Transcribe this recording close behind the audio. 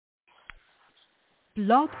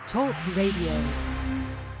Blog Talk Radio.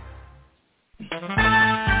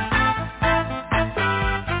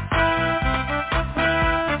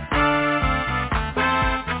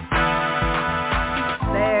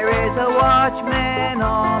 Watchman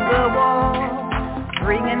on the wall,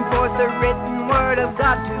 bringing forth the written word of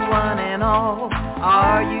God to one and all.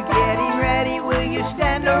 Are you getting ready? Will you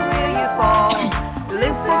stand or will you fall?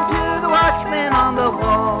 Listen to the watchman on the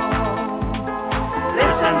wall.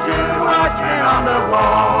 Listen to the watchman on the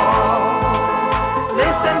wall.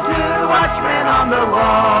 Listen to the watchman on the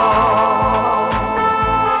wall.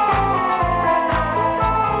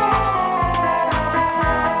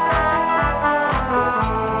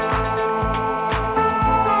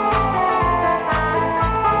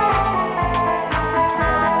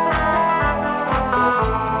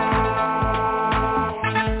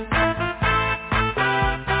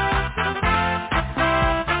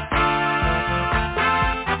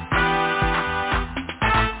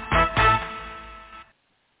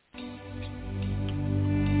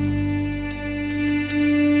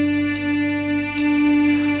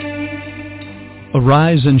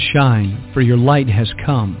 Arise and shine, for your light has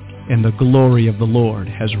come, and the glory of the Lord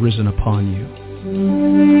has risen upon you.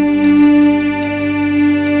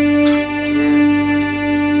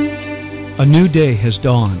 A new day has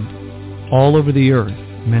dawned. All over the earth,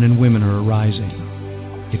 men and women are arising.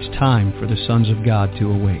 It's time for the sons of God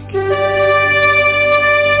to awake.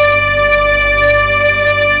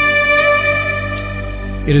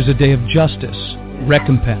 It is a day of justice,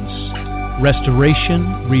 recompense,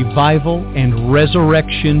 restoration, revival, and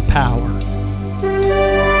resurrection power.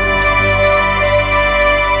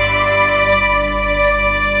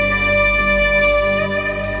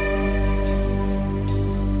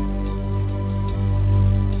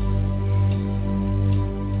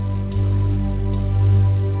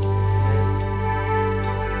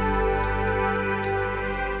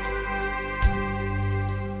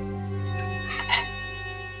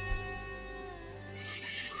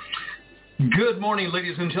 Good morning,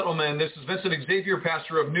 ladies and gentlemen. This is Vincent Xavier,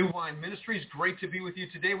 pastor of New Wine Ministries. Great to be with you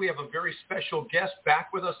today. We have a very special guest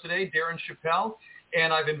back with us today, Darren Chappell,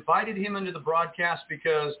 and I've invited him into the broadcast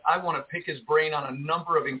because I want to pick his brain on a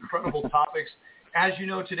number of incredible topics. As you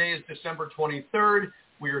know, today is December 23rd.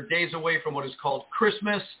 We are days away from what is called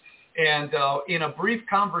Christmas, and in a brief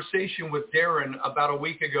conversation with Darren about a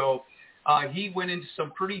week ago, he went into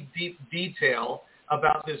some pretty deep detail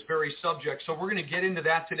about this very subject. So we're going to get into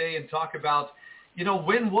that today and talk about,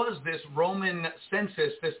 when was this Roman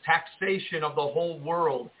census, this taxation of the whole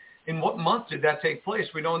world? In what month did that take place?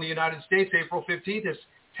 We know in the United States, April 15th is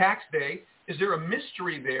tax day. Is there a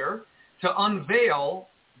mystery there to unveil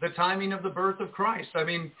the timing of the birth of Christ? I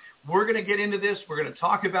mean, we're going to get into this. We're going to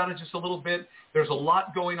talk about it just a little bit. There's a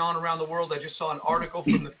lot going on around the world. I just saw an article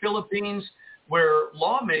from the Philippines where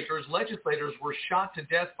lawmakers, legislators were shot to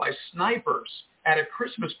death by snipers at a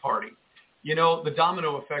Christmas party. The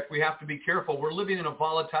domino effect, we have to be careful. We're living in a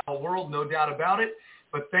volatile world, no doubt about it.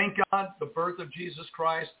 But thank God, the birth of Jesus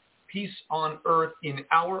Christ, peace on earth, in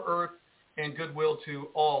our earth, and goodwill to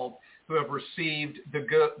all who have received the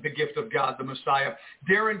gift of God, the Messiah.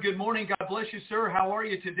 Darren, good morning. God bless you, sir. How are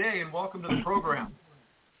you today? And welcome to the program.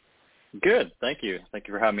 Good. Thank you. Thank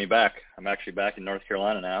you for having me back. I'm actually back in North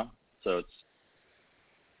Carolina now. So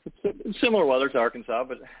it's similar weather to Arkansas,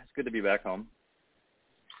 but it's good to be back home.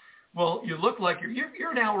 Well, you look like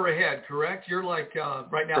you're an hour ahead, correct? You're like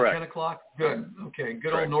right now, correct. 10 o'clock? Good. Okay,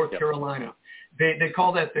 good Correct. Old North Carolina. They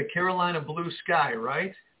call that the Carolina Blue Sky,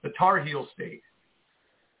 right? The Tar Heel State.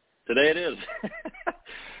 Today it is.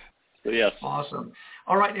 So, yes. Awesome.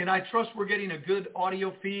 All right, and I trust we're getting a good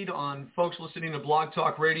audio feed on folks listening to Blog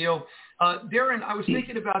Talk Radio. Darren, I was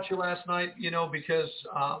thinking about you last night, because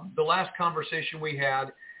the last conversation we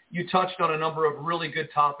had, you touched on a number of really good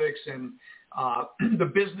topics and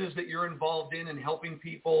the business that you're involved in and helping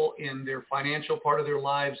people in their financial part of their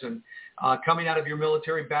lives and coming out of your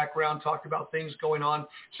military background, talked about things going on.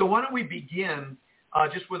 So why don't we begin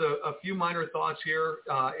just with a few minor thoughts here.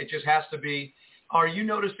 It just has to be, are you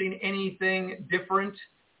noticing anything different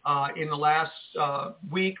in the last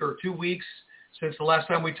week or 2 weeks since the last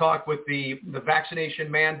time we talked with the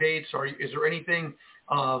vaccination mandates? Or is there anything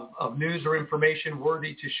of news or information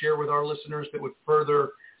worthy to share with our listeners that would further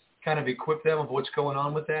kind of equip them of what's going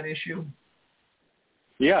on with that issue?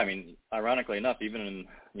 Yeah, I mean, ironically enough, even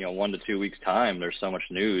in 1 to 2 weeks' time, there's so much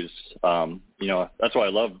news. That's why I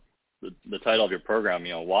love the title of your program.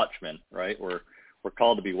 Watchmen, right? We're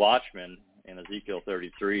called to be watchmen in Ezekiel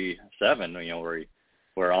 33:7.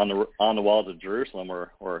 We're on the walls of Jerusalem.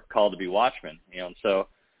 We're called to be watchmen. And so,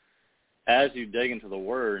 as you dig into the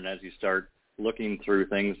Word and as you start looking through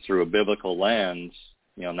things through a biblical lens,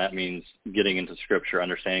 and that means getting into Scripture,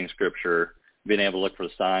 understanding Scripture, being able to look for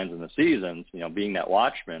the signs and the seasons, being that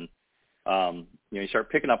watchman, you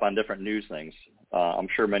start picking up on different news things. I'm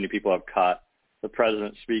sure many people have caught the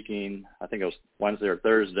president speaking, I think it was Wednesday or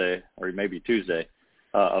Thursday, or maybe Tuesday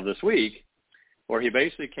of this week, where he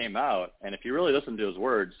basically came out, and if you really listen to his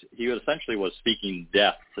words, he essentially was speaking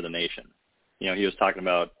death to the nation. He was talking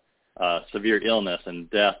about severe illness and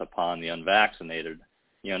death upon the unvaccinated.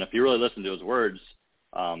 And if you really listen to his words,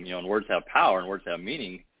 and words have power and words have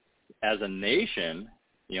meaning, as a nation,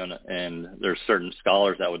 and there's certain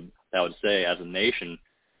scholars that would say, as a nation,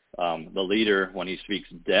 the leader, when he speaks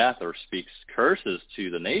death or speaks curses to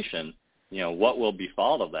the nation, what will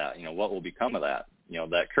befall of that? What will become of that?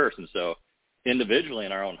 That curse. And so, individually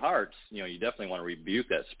in our own hearts, you definitely want to rebuke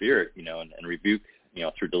that spirit, and rebuke,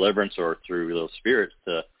 through deliverance or through those spirits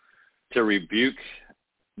to rebuke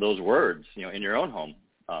those words, in your own home.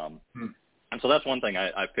 And so that's one thing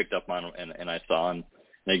I picked up on and I saw. And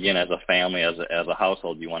again, as a family, as a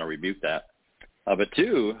household, you want to rebuke that. But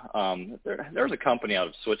two, there was a company out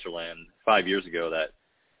of Switzerland 5 years ago that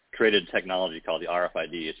created technology called the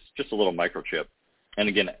RFID. It's just a little microchip. And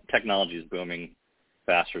again, technology is booming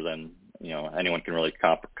faster than anyone can really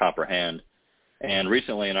comprehend. And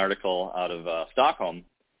recently, an article out of Stockholm,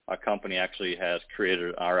 a company actually has created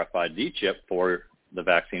an RFID chip for the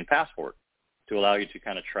vaccine passport to allow you to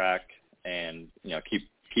kind of track and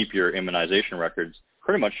keep your immunization records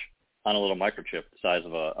pretty much on a little microchip the size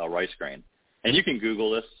of a rice grain. And you can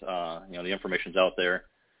Google this. The information's out there,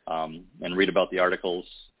 and read about the articles.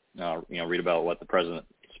 Read about what the president's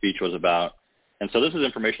speech was about. And so this is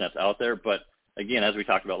information that's out there. But again, as we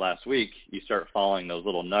talked about last week, you start following those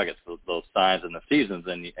little nuggets, those signs and the seasons,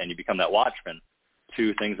 and you become that watchman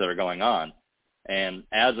to things that are going on. And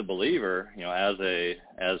as a believer,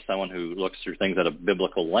 as someone who looks through things at a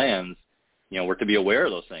biblical lens, we're to be aware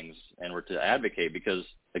of those things and we're to advocate because,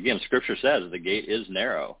 again, Scripture says the gate is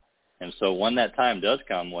narrow. And so when that time does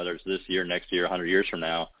come, whether it's this year, next year, 100 years from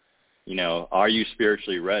now, are you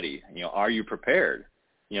spiritually ready? Are you prepared?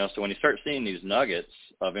 So when you start seeing these nuggets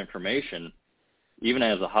of information, even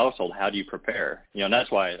as a household, how do you prepare? And that's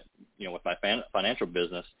why, with my financial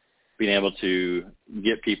business, being able to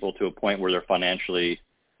get people to a point where they're financially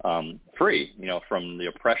free, from the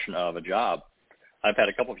oppression of a job. I've had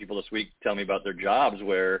a couple of people this week tell me about their jobs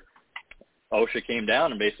where OSHA came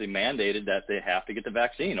down and basically mandated that they have to get the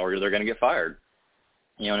vaccine or they're going to get fired.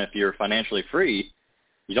 And if you're financially free,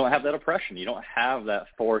 you don't have that oppression. You don't have that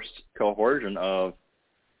forced coercion of,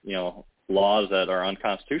 laws that are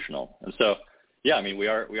unconstitutional. And so, yeah, I mean, we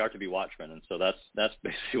are to be watchmen. And so that's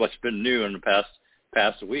basically what's been new in the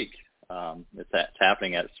past week. It's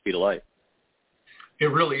happening at the speed of light. It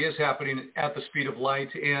really is happening at the speed of light.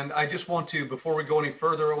 And I just want to, before we go any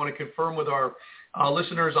further, I want to confirm with our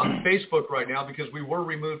listeners on Facebook right now, because we were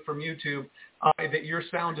removed from YouTube, that your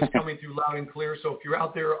sound is coming through loud and clear. So if you're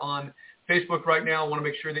out there on Facebook right now, I want to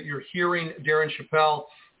make sure that you're hearing Darren Chappell,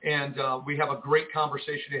 and we have a great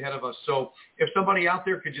conversation ahead of us. So if somebody out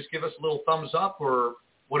there could just give us a little thumbs up or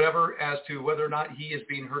whatever as to whether or not he is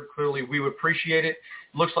being heard clearly, we would appreciate it.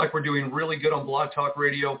 Looks like we're doing really good on Blog Talk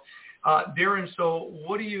Radio. Darren, so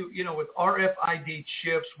what do you, with RFID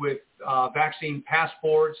chips, with vaccine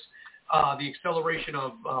passports, the acceleration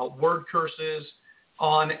of word curses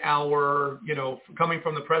on our, coming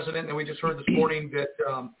from the president, and we just heard this morning that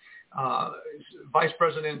Vice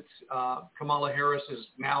President Kamala Harris is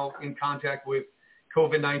now in contact with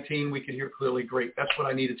COVID-19. We can hear clearly. Great. That's what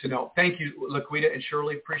I needed to know. Thank you, Laquita and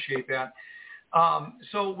Shirley. Appreciate that.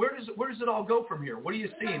 So where does it all go from here? What are you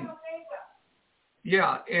seeing?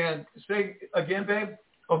 Yeah, and say again, babe,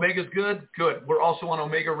 Omega's good? Good. We're also on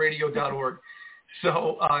omegaradio.org.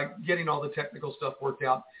 So getting all the technical stuff worked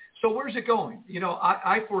out. So where's it going?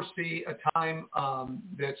 I foresee a time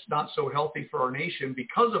that's not so healthy for our nation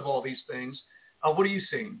because of all these things. What are you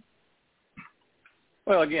seeing?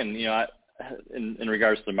 Well, again, in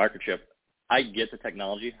regards to the microchip, I get the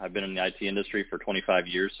technology. I've been in the IT industry for 25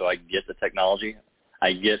 years, so I get the technology.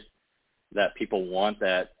 I get that people want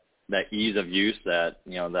that ease of use,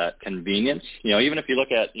 that convenience. Even if you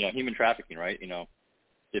look at human trafficking, right?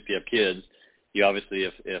 If you have kids, you obviously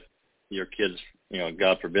if your kids,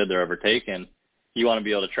 God forbid they're ever taken, you want to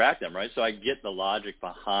be able to track them, right? So I get the logic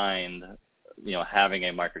behind having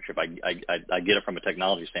a microchip. I get it from a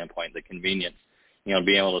technology standpoint, the convenience, being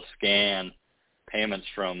able to scan payments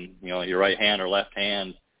from your right hand or left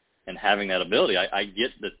hand and having that ability. I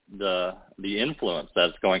get the influence that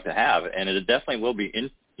it's going to have, and it definitely will be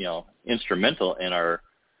instrumental in our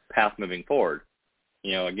path moving forward.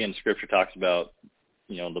 Again, Scripture talks about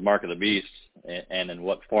the mark of the beast, and in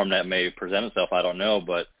what form that may present itself, I don't know.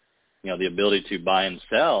 But, the ability to buy and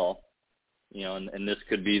sell, and this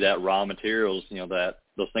could be that raw materials, that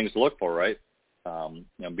those things to look for, right?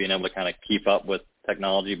 Being able to kind of keep up with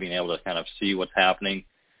technology, being able to kind of see what's happening,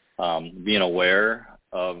 being aware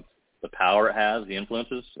of the power it has, the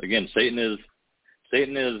influences. Again, Satan is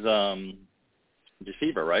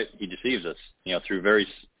deceiver, right? He deceives us, through very,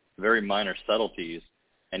 very minor subtleties,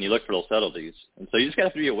 and you look for those subtleties. And so you just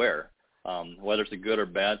have to be aware. Whether it's a good or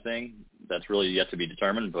bad thing, that's really yet to be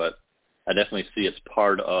determined, but I definitely see it's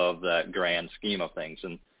part of that grand scheme of things.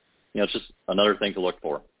 And, it's just another thing to look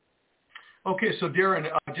for. Okay, so Darren,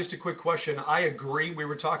 just a quick question. I agree. We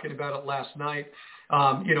were talking about it last night.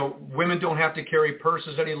 Women don't have to carry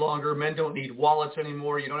purses any longer. Men don't need wallets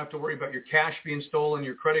anymore. You don't have to worry about your cash being stolen,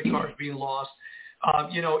 your credit cards being lost.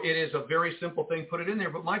 It is a very simple thing. Put it in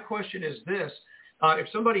there. But my question is this. If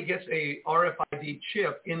somebody gets a RFID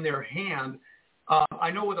chip in their hand, I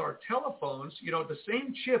know with our telephones, the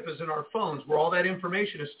same chip is in our phones where all that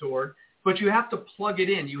information is stored, but you have to plug it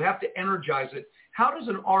in. You have to energize it. How does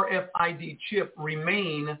an RFID chip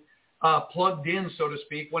remain plugged in, so to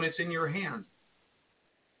speak, when it's in your hand?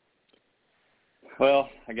 Well,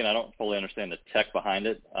 again, I don't fully understand the tech behind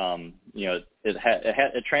it.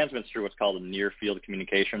 It transmits through what's called a near field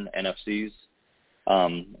communication, NFCs,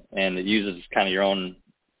 and it uses kind of your own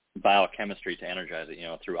biochemistry to energize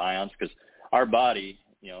it, through ions, because our body,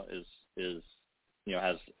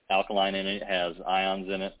 has alkaline in it, has ions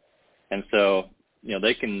in it, and so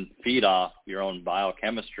they can feed off your own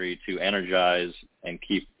biochemistry to energize and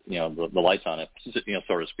keep the lights on it,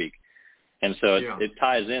 so to speak. And so it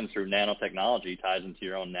ties in through nanotechnology, ties into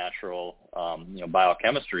your own natural,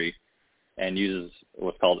 biochemistry, and uses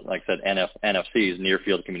what's called, like I said, NFCs, near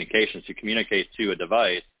field communications, to communicate to a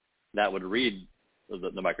device that would read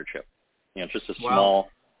the microchip. It's just a small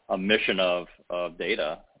emission of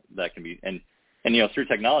data that can be, and through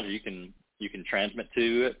technology you can transmit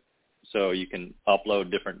to it, so you can upload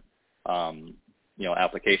different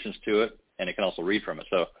applications to it, and it can also read from it.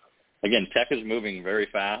 So again, tech is moving very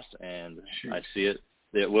fast, and I see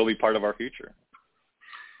it will be part of our future.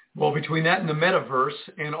 Well, between that and the metaverse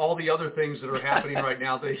and all the other things that are happening right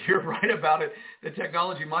now, that you're right about it, the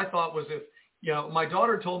technology, my thought was if, my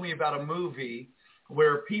daughter told me about a movie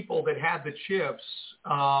where people that had the chips,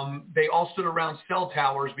 they all stood around cell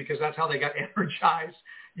towers because that's how they got energized,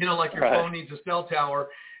 like your phone needs a cell tower.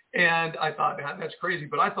 And I thought, that's crazy.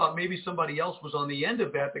 But I thought maybe somebody else was on the end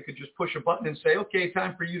of that could just push a button and say, okay,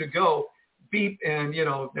 time for you to go, beep, and,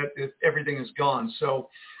 that everything is gone. So,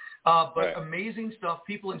 amazing stuff.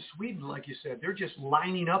 People in Sweden, like you said, they're just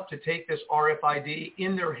lining up to take this RFID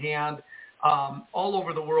in their hand all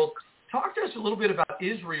over the world. Talk to us a little bit about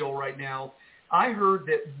Israel right now. I heard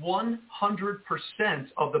that 100%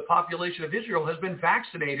 of the population of Israel has been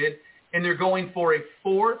vaccinated, and they're going for a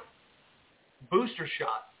 4th booster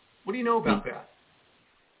shot. What do you know about that?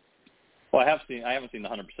 Well, I haven't seen the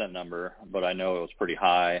 100% number, but I know it was pretty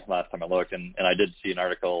high last time I looked, and I did see an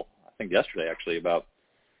article, I think yesterday actually, about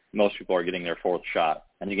most people are getting their 4th shot.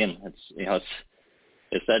 And again,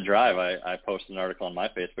 it's that drive. I posted an article on my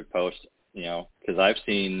Facebook post, because I've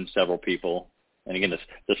seen several people, and again,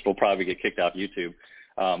 this will probably get kicked off YouTube,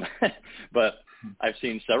 but I've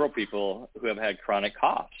seen several people who have had chronic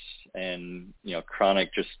coughs and,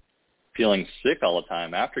 chronic just feeling sick all the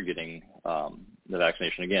time after getting the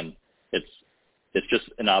vaccination. Again, it's just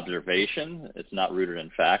an observation. It's not rooted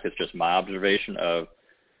in fact. It's just my observation of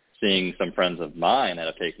seeing some friends of mine that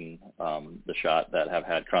have taken the shot that have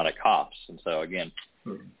had chronic coughs. And so again,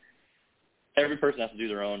 every person has to do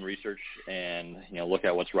their own research and look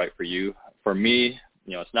at what's right for you. For me,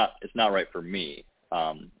 it's not right for me,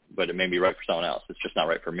 but it may be right for someone else. It's just not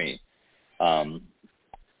right for me.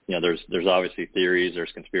 There's obviously theories,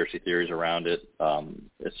 there's conspiracy theories around it.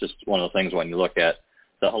 It's just one of the things when you look at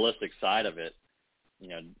the holistic side of it,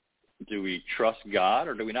 do we trust God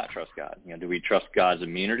or do we not trust God? Do we trust God's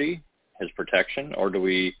immunity, his protection, or do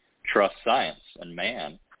we trust science and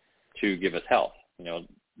man to give us health?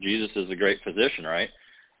 Jesus is a great physician, right?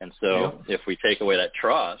 And so if we take away that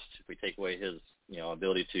trust, if we take away his,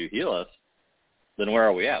 ability to heal us, then where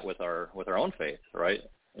are we at with our own faith, right?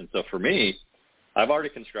 And so for me, I've already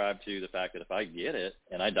subscribed to the fact that if I get it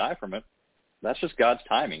and I die from it, that's just God's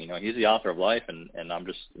timing. He's the author of life, and I'm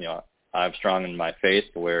just, I'm strong in my faith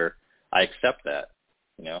to where I accept that.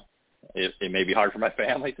 It may be hard for my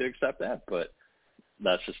family to accept that, but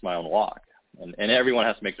that's just my own walk. And everyone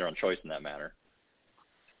has to make their own choice in that matter.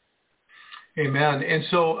 Amen. And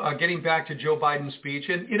so getting back to Joe Biden's speech,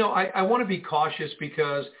 and, I want to be cautious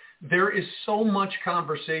because there is so much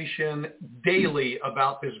conversation daily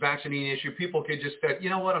about this vaccine issue. People could just say, you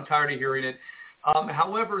know what, I'm tired of hearing it.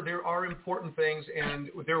 However, there are important things, and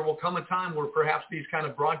there will come a time where perhaps these kind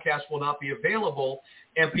of broadcasts will not be available,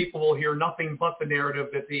 and people will hear nothing but the narrative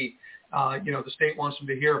that the state wants them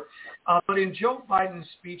to hear. But in Joe Biden's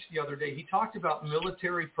speech the other day, he talked about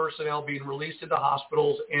military personnel being released into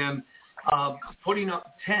hospitals and putting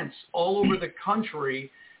up tents all over the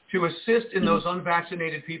country to assist in those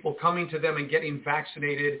unvaccinated people coming to them and getting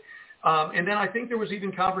vaccinated. And then I think there was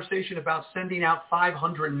even conversation about sending out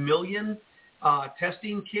 500 million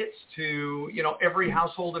testing kits to, every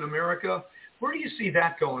household in America. Where do you see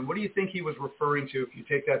that going? What do you think he was referring to if you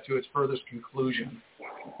take that to its furthest conclusion?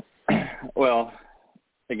 Well,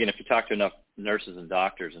 again, if you talk to enough nurses and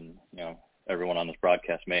doctors, and, everyone on this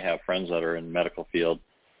broadcast may have friends that are in the medical field,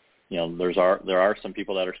 there are some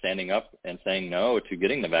people that are standing up and saying no to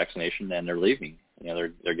getting the vaccination, and they're leaving.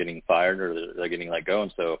 They're getting fired, or they're getting let go.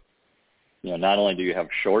 And so, not only do you have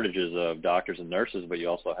shortages of doctors and nurses, but you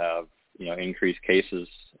also have increased cases,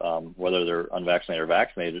 whether they're unvaccinated or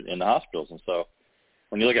vaccinated, in the hospitals. And so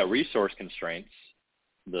when you look at resource constraints,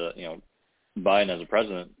 Biden as a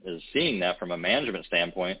president is seeing that from a management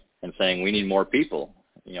standpoint and saying we need more people,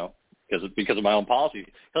 because of my own policy.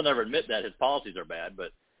 He'll never admit that his policies are bad,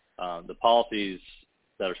 but the policies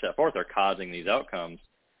that are set forth are causing these outcomes.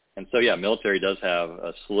 And so, military does have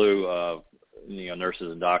a slew of,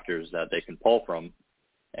 nurses and doctors that they can pull from.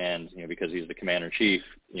 And, because he's the commander in chief,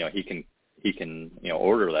 he can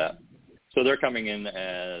order that. So they're coming in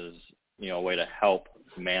as, a way to help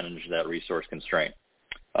manage that resource constraint.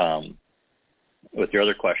 With your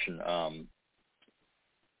other question,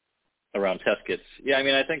 around test kits.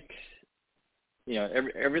 I think,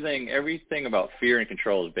 everything about fear and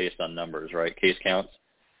control is based on numbers, right? Case counts.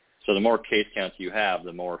 So the more case counts you have,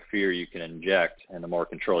 the more fear you can inject and the more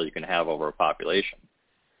control you can have over a population.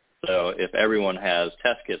 So if everyone has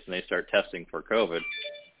test kits and they start testing for COVID,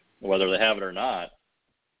 whether they have it or not,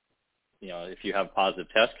 if you have positive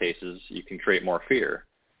test cases, you can create more fear.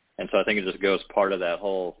 And so I think it just goes part of that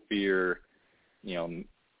whole fear,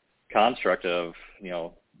 construct of,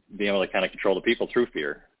 being able to kind of control the people through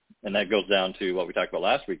fear. And that goes down to what we talked about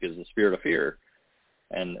last week, is the spirit of fear.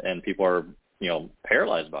 And people are,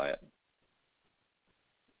 paralyzed by it.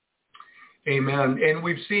 Amen. And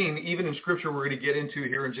we've seen, even in Scripture, we're going to get into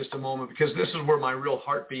here in just a moment, because this is where my real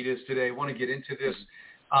heartbeat is today. I want to get into this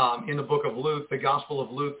in the book of Luke, the Gospel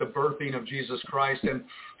of Luke, the birthing of Jesus Christ. And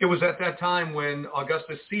it was at that time when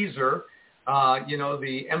Augustus Caesar,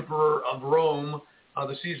 the emperor of Rome,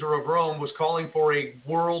 the Caesar of Rome, was calling for a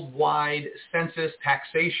worldwide census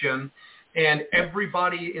taxation. And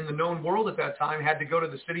everybody in the known world at that time had to go to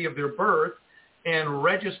the city of their birth and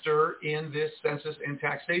register in this census and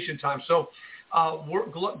taxation time. So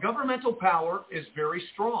governmental power is very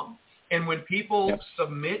strong. And when people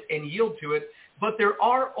submit and yield to it, but there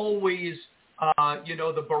are always,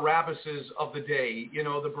 the Barabbases of the day.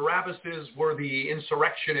 The Barabbases were the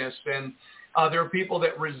insurrectionists, and there are people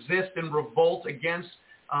that resist and revolt against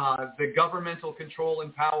the governmental control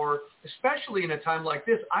and power, especially in a time like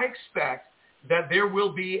this. I expect that there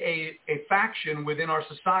will be a faction within our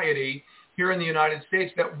society here in the United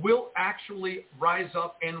States that will actually rise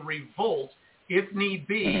up and revolt, if need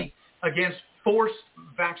be, against forced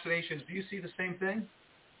vaccinations. Do you see the same thing?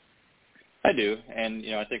 I do. And,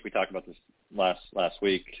 I think we talked about this last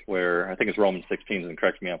week, where I think it's Romans 16, and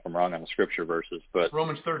correct me if I'm wrong on the scripture verses, but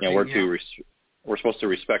Romans 13, we're supposed to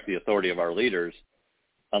respect the authority of our leaders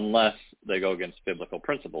unless they go against biblical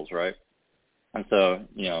principles, right? And so,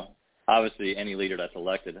 obviously any leader that's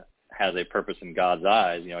elected has a purpose in God's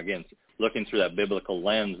eyes, again, looking through that biblical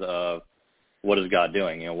lens of what is God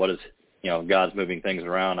doing? What is, God's moving things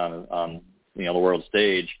around on the world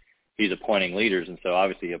stage. He's appointing leaders. And so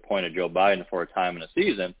obviously he appointed Joe Biden for a time and a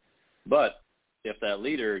season. But if that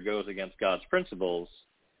leader goes against God's principles,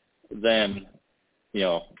 then,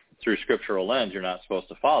 through scriptural lens, you're not supposed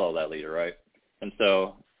to follow that leader, right? And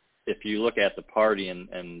so if you look at the party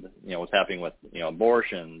and what's happening with,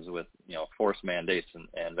 abortions, with, forced mandates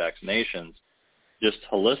and vaccinations, just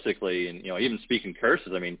holistically, and, even speaking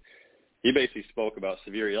curses, I mean, he basically spoke about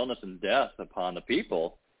severe illness and death upon the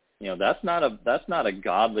people. That's not a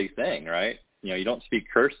godly thing, right? You don't speak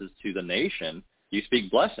curses to the nation. You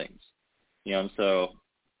speak blessings. And so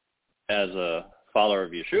as a follower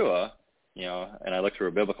of Yeshua, and I look through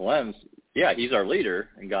a biblical lens, he's our leader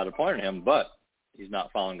and God appointed him, but he's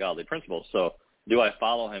not following godly principles. So do I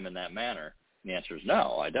follow him in that manner? And the answer is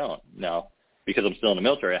no, I don't. No, because I'm still in the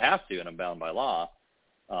military, I have to, and I'm bound by law.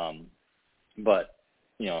 But,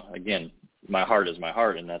 again, my heart is my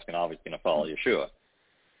heart, and that's obviously going to follow Yeshua.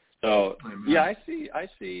 So yeah, I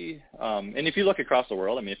see. And if you look across the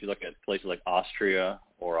world, I mean, if you look at places like Austria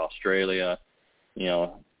or Australia, you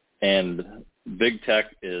know, and big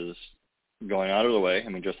tech is going out of the way. I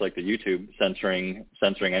mean, just like the YouTube censoring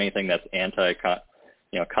anything that's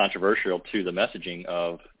controversial to the messaging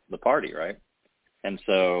of the party, right? And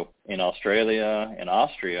so in Australia and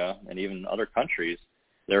Austria and even other countries,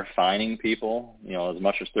 they're fining people, you know, as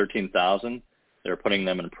much as 13,000. They're putting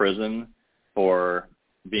them in prison for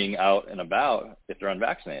being out and about if they're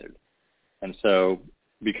unvaccinated. And so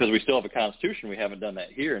because we still have a constitution, we haven't done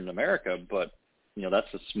that here in America, but, you know,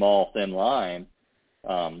 that's a small, thin line.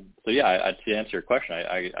 So, yeah, to answer your question,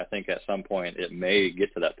 I think at some point it may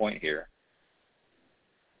get to that point here.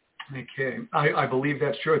 Okay. I believe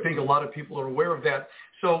that's true. I think a lot of people are aware of that.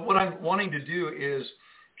 So what I'm wanting to do is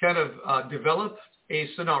kind of develop a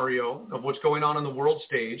scenario of what's going on the world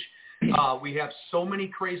stage. We have so many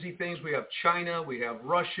crazy things. We have China, we have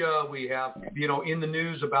Russia, we have, you know, in the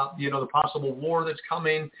news about, you know, the possible war that's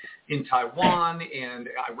coming in Taiwan and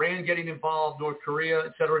Iran getting involved, North Korea,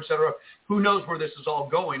 et cetera, et cetera. Who knows where this is all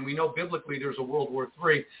going? We know biblically there's a World War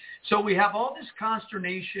III. So we have all this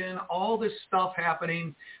consternation, all this stuff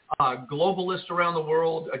happening, globalists around the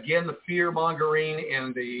world, again, the fear-mongering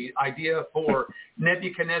and the idea for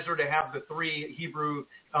Nebuchadnezzar to have the three Hebrew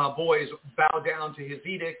boys bow down to his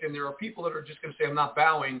edict, and there are people that are just going to say, I'm not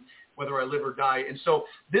bowing whether I live or die. And so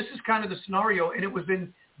this is kind of the scenario, and it was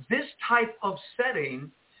in this type of setting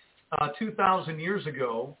 2,000 years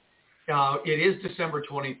ago. It is December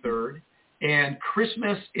 23rd, and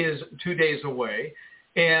Christmas is 2 days away.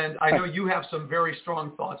 And I know you have some very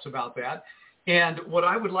strong thoughts about that. And what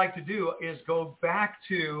I would like to do is go back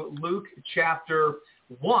to Luke chapter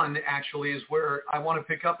 1, actually, is where I want to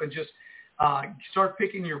pick up and just start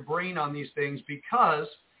picking your brain on these things, because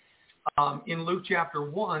in Luke chapter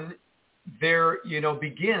 1, there, you know,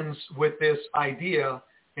 begins with this idea.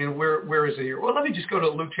 And where is it here? Well, let me just go to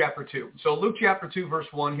Luke chapter 2. So Luke chapter 2, verse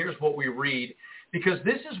 1, here's what we read, because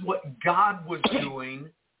this is what God was doing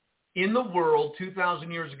in the world 2,000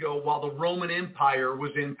 years ago while the Roman Empire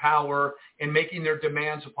was in power and making their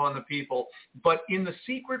demands upon the people. But in the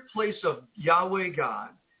secret place of Yahweh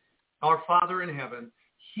God, our Father in heaven,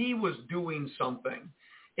 he was doing something.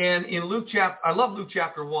 And in Luke chapter, I love Luke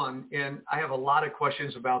chapter 1, and I have a lot of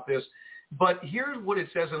questions about this. But here's what it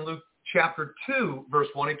says in Luke chapter 2, verse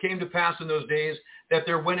 1. It came to pass in those days that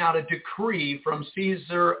there went out a decree from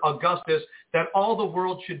Caesar Augustus that all the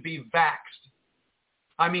world should be vaxxed.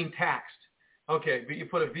 I mean taxed. Okay, but you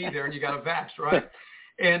put a V there and you got a vaxxed, right?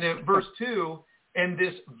 And in verse 2, and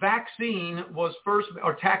this vaccine was first,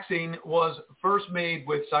 or taxing was first made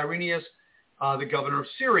with Cyrenius, the governor of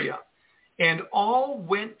Syria. And all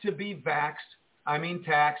went to be vaxxed, I mean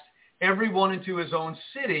taxed, everyone into his own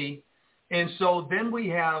city. And so then we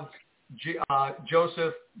have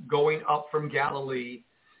Joseph going up from Galilee.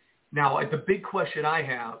 Now, the big question I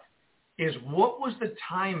have is, what was the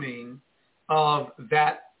timing of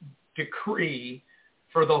that decree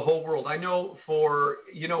for the whole world? I know for,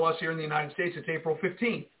 you know, us here in the United States, it's April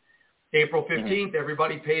 15th. April 15th,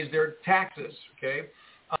 everybody pays their taxes, okay?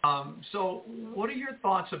 So what are your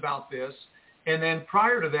thoughts about this? And then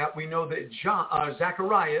prior to that, we know that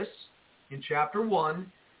Zacharias, in chapter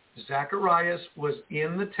 1, Zacharias was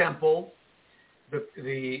in the temple,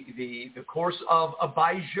 the course of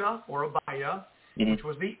Abijah, or Abiah, which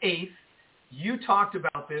was the 8th. You talked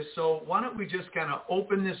about this, so why don't we just kind of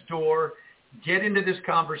open this door, get into this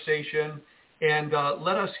conversation, and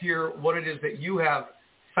let us hear what it is that you have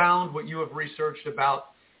found, what you have researched about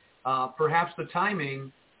perhaps the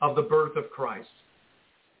timing of the birth of Christ.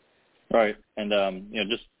 Right. And, you know,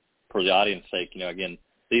 just for the audience's sake, you know, again,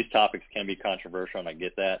 these topics can be controversial, and I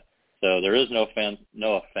get that. So there is no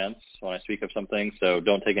offense when I speak of something, so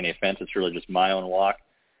don't take any offense. It's really just my own walk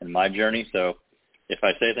and my journey. So if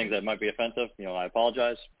I say things that might be offensive, you know, I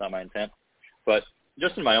apologize. It's not my intent. But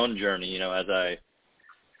just in my own journey, you know, as I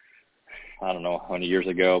don't know how many years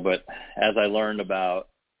ago, but as I learned about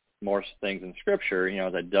more things in Scripture, you know,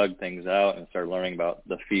 as I dug things out and started learning about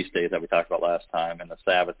the feast days that we talked about last time and the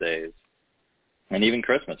Sabbath days and even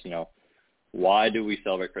Christmas, you know, why do we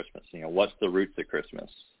celebrate Christmas? You know, what's the roots of Christmas?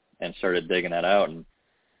 And started digging that out. And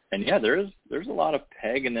yeah, there's a lot of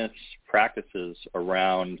paganist practices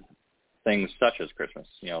around things such as Christmas,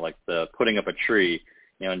 you know, like the putting up a tree,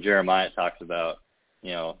 you know, and Jeremiah talks about,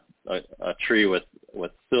 you know, a tree with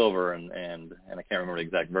silver and I can't remember the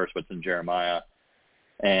exact verse, but it's in Jeremiah.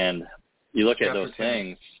 And you look at those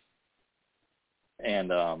things and,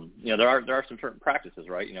 you know, there are some certain practices,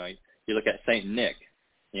 right? You know, you look at Saint Nick,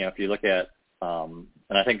 you know, if you look at, and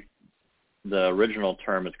I think the original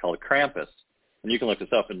term is called Krampus, and you can look this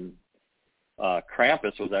up, and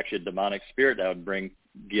Krampus was actually a demonic spirit that would bring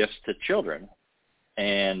gifts to children.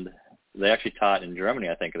 And they actually taught in Germany,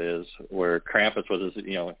 I think it is, where Krampus was this,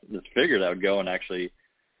 this figure that would go and actually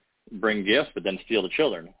bring gifts but then steal the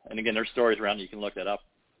children. And again, there's stories around it. You can look that up.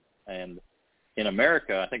 And in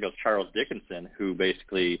America, I think it was Charles Dickinson who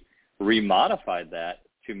basically remodified that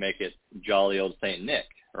to make it jolly old Saint Nick,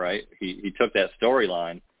 right? He took that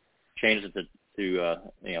storyline, changed it to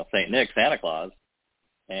Saint Nick, Santa Claus,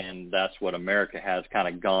 and that's what America has kind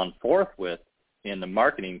of gone forth with in the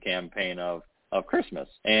marketing campaign of Christmas.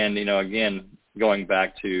 And, again, going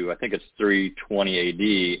back to, I think it's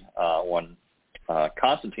 320 AD when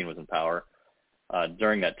Constantine was in power,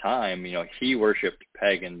 during that time, he worshipped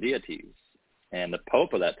pagan deities. And the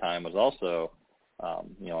Pope of that time was also,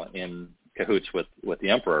 in cahoots with the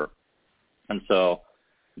emperor. And so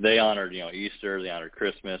they honored, Easter, they honored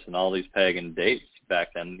Christmas, and all these pagan dates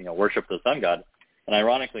back then, worship the sun god. And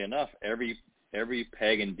ironically enough, every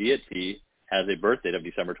pagan deity has a birth date of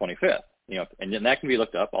December 25th. And that can be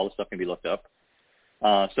looked up. All this stuff can be looked up.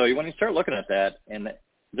 So when you start looking at that, and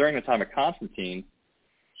during the time of Constantine,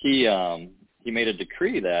 he made a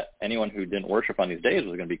decree that anyone who didn't worship on these days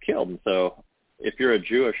was going to be killed. And so if you're a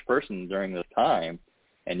Jewish person during this time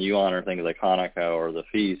and you honor things like Hanukkah or the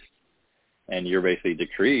feast, and you're basically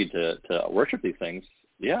decreed to worship these things,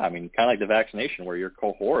 kind of like the vaccination where you're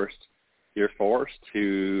coerced, you're forced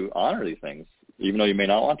to honor these things, even though you may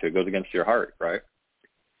not want to. It goes against your heart, right?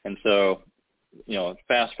 And so,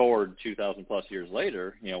 fast forward 2,000 plus years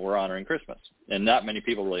later, we're honoring Christmas. And not many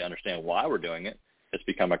people really understand why we're doing it. It's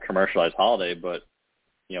become a commercialized holiday, but,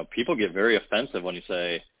 people get very offensive when you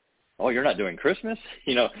say, oh, you're not doing Christmas?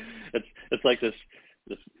 It's like this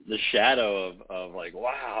shadow of like,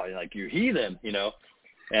 wow, like you heathen,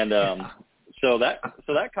 And so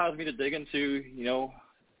that caused me to dig into,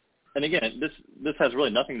 and again, this has really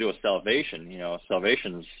nothing to do with salvation.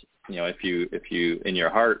 Salvation's, if you in your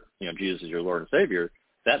heart, Jesus is your Lord and Savior,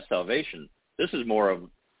 that's salvation. This is more of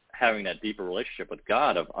having that deeper relationship with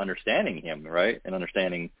God, of understanding Him, right, and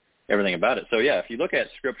understanding everything about it. So if you look at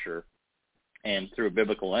Scripture and through a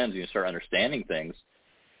biblical lens, you start understanding things,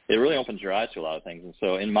 it really opens your eyes to a lot of things. And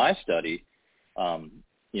so in my study,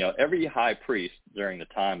 every high priest during the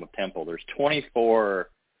time of temple, there's 24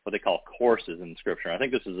 what they call courses in Scripture. I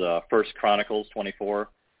think this is 1 Chronicles 24,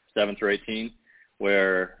 7 through 18,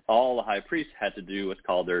 where all the high priests had to do what's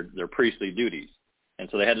called their priestly duties. And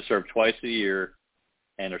so they had to serve twice a year,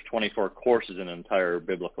 and there's 24 courses in an entire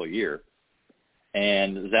biblical year.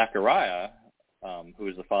 And Zechariah, who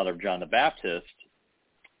is the father of John the Baptist,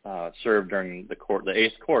 served during the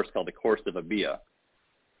eighth course, called the Course of Abia.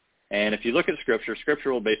 And if you look at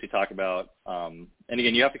Scripture will basically talk about, and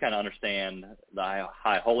again, you have to kind of understand the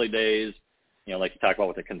high holy days, like you talk about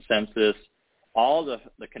with the consensus, all the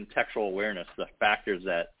contextual awareness, the factors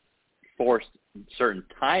that forced certain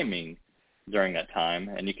timing during that time.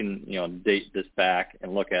 And you can, date this back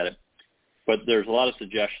and look at it. But there's a lot of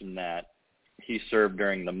suggestion that he served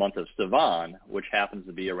during the month of Sivan, which happens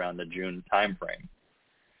to be around the June time frame.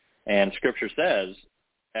 And Scripture says,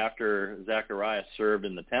 after Zechariah served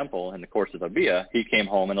in the temple in the Course of Abia, he came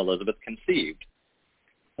home and Elizabeth conceived.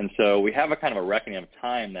 And so we have a kind of a reckoning of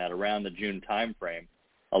time that around the June time frame,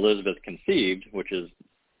 Elizabeth conceived, which is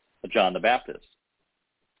John the Baptist.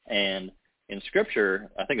 And in Scripture,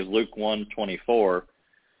 I think it's Luke 1:24,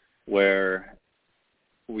 where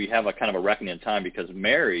we have a kind of a reckoning of time because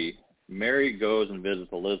Mary goes and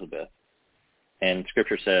visits Elizabeth. And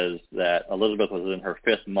Scripture says that Elizabeth was in her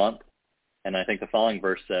 5th month. And I think the following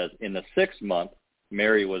verse says, in the 6th month,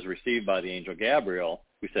 Mary was received by the angel Gabriel,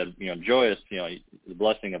 who said, joyous, the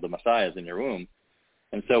blessing of the Messiah is in your womb.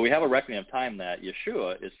 And so we have a reckoning of time that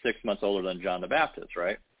Yeshua is 6 months older than John the Baptist,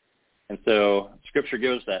 right? And so Scripture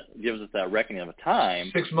gives us that reckoning of a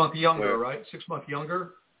time. 6 months younger, right? 6 months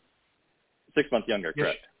younger? 6 months younger, yes.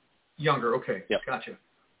 Correct. Younger, okay. Yep. Gotcha.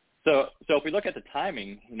 So if we look at the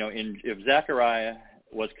timing, if Zechariah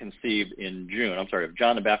was conceived in June, if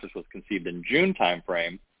John the Baptist was conceived in June time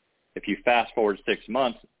frame, if you fast forward 6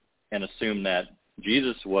 months and assume that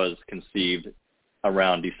Jesus was conceived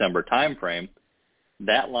around December time frame,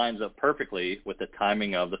 that lines up perfectly with the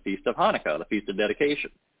timing of the Feast of Hanukkah, the Feast of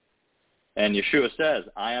Dedication. And Yeshua says,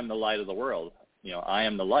 I am the light of the world. I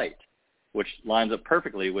am the light, which lines up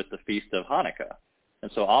perfectly with the Feast of Hanukkah.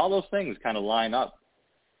 And so all those things kind of line up.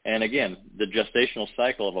 And again, the gestational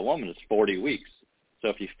cycle of a woman is 40 weeks. So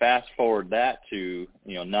if you fast forward that to,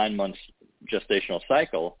 9 months gestational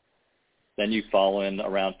cycle, then you fall in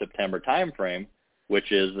around September time frame,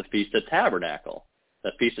 which is the Feast of Tabernacle.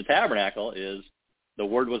 The Feast of Tabernacle is the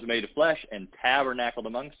Word was made flesh and tabernacled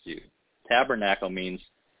amongst you. tabernacle means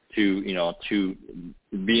to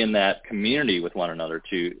be in that community with one another,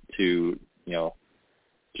 to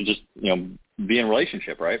just be in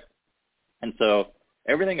relationship, right? And so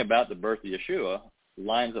everything about the birth of Yeshua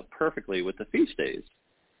lines up perfectly with the feast days.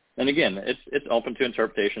 And again, it's open to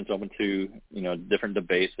interpretation. It's open to different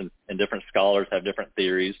debates, and different scholars have different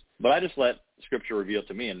theories. But I just let Scripture reveal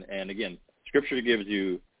to me. And again, Scripture gives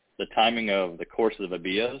you the timing of the course of the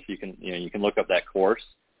Abiyah. You can look up that course.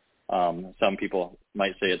 Some people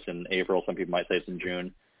might say it's in April. Some people might say it's in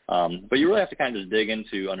June. But you really have to kind of dig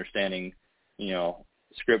into understanding,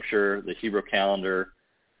 Scripture, the Hebrew calendar,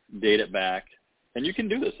 date it back. And you can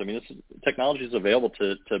do this. I mean, technology is available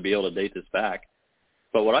to be able to date this back.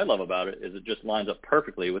 But what I love about it is it just lines up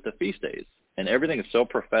perfectly with the feast days. And everything is so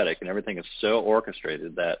prophetic and everything is so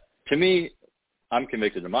orchestrated that, to me, I'm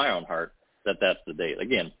convicted in my own heart that that's the date.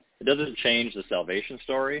 Again, it doesn't change the salvation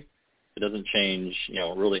story. It doesn't change,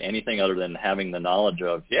 really anything other than having the knowledge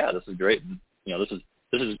of, yeah, this is great. This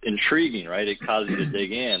is intriguing, right? It causes you to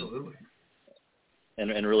dig in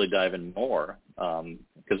and really dive in more.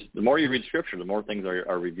 Because the more you read Scripture, the more things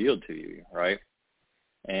are revealed to you, right?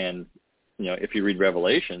 And if you read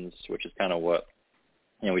Revelations, which is kind of what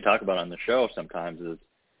we talk about on the show sometimes,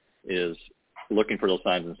 is looking for those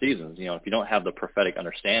signs and seasons. If you don't have the prophetic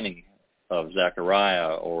understanding of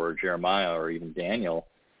Zechariah or Jeremiah or even Daniel,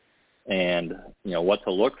 and what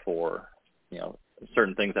to look for,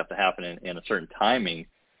 certain things have to happen in a certain timing.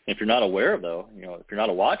 And if you're not aware of though, if you're not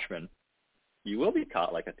a watchman, you will be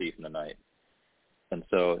caught like a thief in the night. And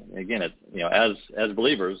so, again, it's, as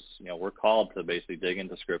believers, we're called to basically dig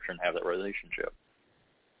into Scripture and have that relationship.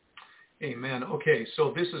 Amen. Okay,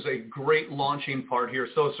 so this is a great launching part here.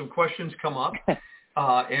 So some questions come up and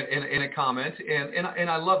a comment, and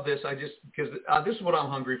I love this. Because this is what I'm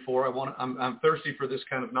hungry for. I'm thirsty for this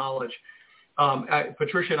kind of knowledge.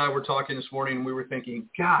 Patricia and I were talking this morning, and we were thinking,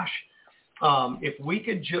 gosh, if we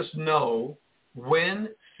could just know when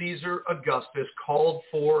Caesar Augustus called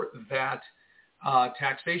for that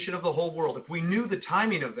taxation of the whole world, if we knew the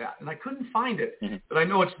timing of that, and I couldn't find it, but I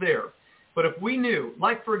know it's there. But if we knew,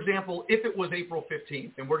 like, for example, if it was April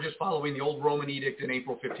 15th, and we're just following the old Roman edict in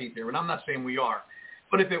April 15th there, and I'm not saying we are,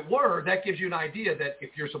 but if it were, that gives you an idea that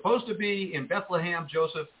if you're supposed to be in Bethlehem,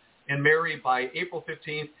 Joseph and Mary by April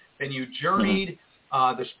 15th, then you journeyed,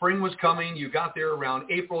 the spring was coming, you got there around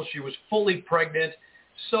April, she was fully pregnant,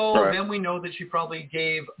 so then we know that she probably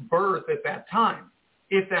gave birth at that time,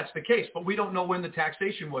 if that's the case. But we don't know when the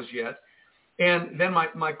taxation was yet. And then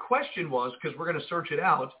my question was, because we're going to search it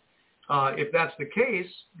out, if that's the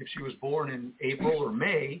case, if she was born in April or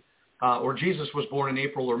May, or Jesus was born in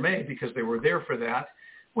April or May because they were there for that,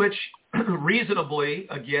 which reasonably,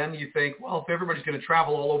 again, you think, well, if everybody's going to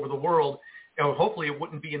travel all over the world, hopefully it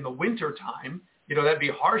wouldn't be in the winter time. That'd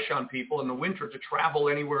be harsh on people in the winter to travel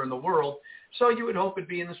anywhere in the world. So you would hope it'd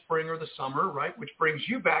be in the spring or the summer, right? Which brings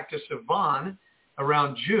you back to Sivan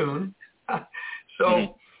around June.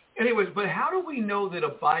 Anyways, but how do we know that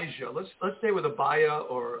Abijah, let's stay with Abijah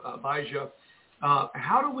or Abijah,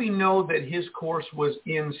 how do we know that his course was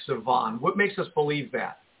in Sivan? What makes us believe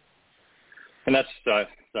that? And that's,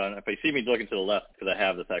 if you see me looking to the left, because I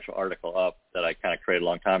have this actual article up that I kind of created a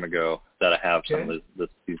long time ago, that I have some of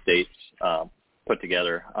these dates put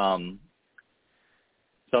together. So I'm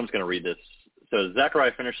just going to read this. So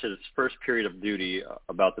Zechariah finished his first period of duty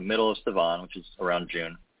about the middle of Sivan, which is around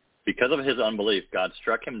June. Because of his unbelief, God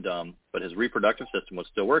struck him dumb, but his reproductive system was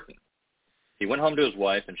still working. He went home to his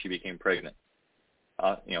wife, and she became pregnant.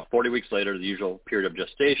 40 weeks later, the usual period of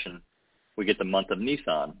gestation, we get the month of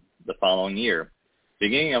Nisan, the following year.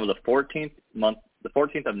 Beginning of the 14th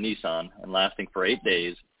of Nisan, and lasting for 8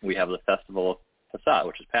 days, we have the festival of Pesach,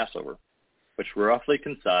 which is Passover, which roughly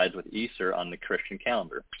coincides with Easter on the Christian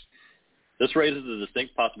calendar. This raises the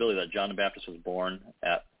distinct possibility that John the Baptist was born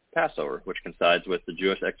at Passover, which coincides with the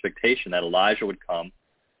Jewish expectation that Elijah would come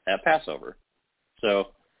at Passover. So,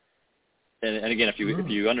 and again, if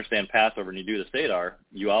you understand Passover and you do the Seder,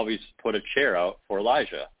 you always put a chair out for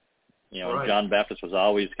Elijah. John the Baptist was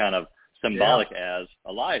always kind of symbolic as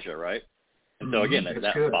Elijah, right? And so again,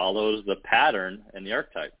 that follows the pattern and the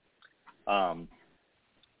archetype.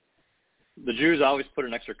 The Jews always put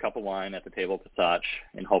an extra cup of wine at the table of Pesach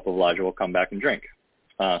in hope of Elijah will come back and drink.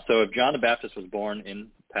 So if John the Baptist was born in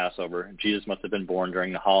Passover, Jesus must have been born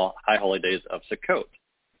during the high holy days of Sukkot.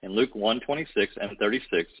 In Luke 1:26 and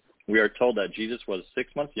 36, we are told that Jesus was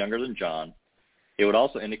 6 months younger than John. It would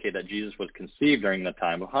also indicate that Jesus was conceived during the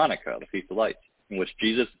time of Hanukkah, the Feast of Lights, in which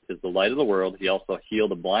Jesus is the light of the world. He also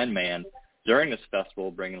healed a blind man during this festival,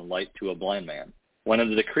 bringing light to a blind man. When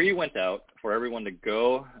the decree went out for everyone to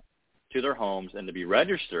go to their homes and to be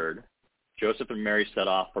registered, Joseph and Mary set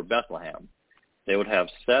off for Bethlehem, they would have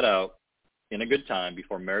set out in a good time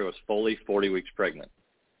before Mary was fully 40 weeks pregnant,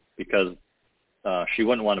 because she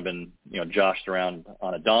wouldn't want to have been, joshed around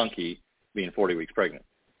on a donkey being 40 weeks pregnant.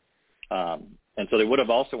 And so they would have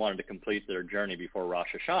also wanted to complete their journey before Rosh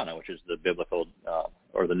Hashanah, which is the biblical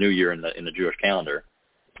or the new year in the Jewish calendar.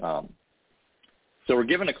 So we're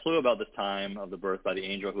given a clue about this time of the birth by the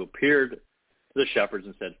angel who appeared to the shepherds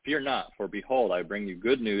and said, "Fear not, for behold, I bring you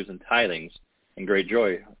good news and tidings and great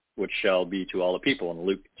joy, which shall be to all the people," in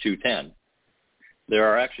Luke 2:10. There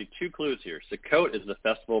are actually two clues here. Sukkot is the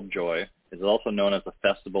festival of joy. It is also known as the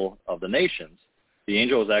festival of the nations. The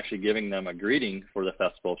angel is actually giving them a greeting for the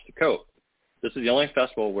festival of Sukkot. This is the only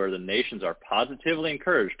festival where the nations are positively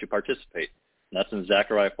encouraged to participate. And that's in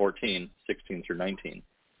Zechariah 14:16 through 19.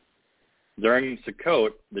 During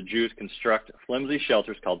Sukkot, the Jews construct flimsy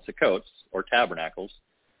shelters called Sukkots, or tabernacles,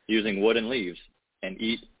 using wood and leaves, and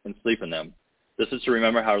eat and sleep in them. This is to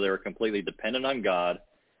remember how they were completely dependent on God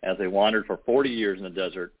as they wandered for 40 years in the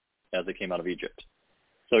desert as they came out of Egypt.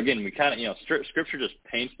 So again, we kind of, Scripture just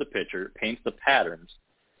paints the picture, paints the patterns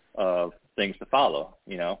of things to follow,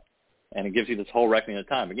 and it gives you this whole reckoning of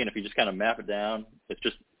time. Again, if you just kind of map it down, it's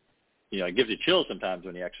just, it gives you chills sometimes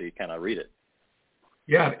when you actually kind of read it.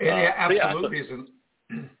 Yeah, it absolutely isn't.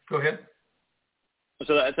 Go ahead.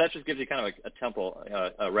 So that just gives you kind of a temple,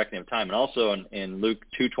 a reckoning of time. And also in Luke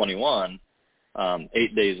 2:21,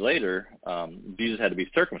 8 days later, Jesus had to be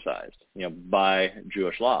circumcised, by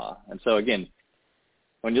Jewish law. And so again,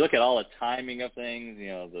 when you look at all the timing of things,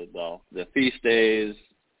 the feast days,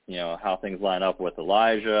 how things line up with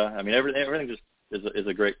Elijah, I mean, everything just is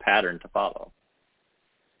a great pattern to follow.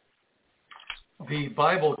 The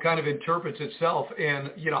Bible kind of interprets itself,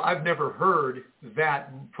 and I've never heard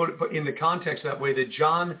that put in the context that way, that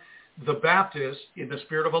John the Baptist, in the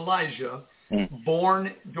spirit of Elijah,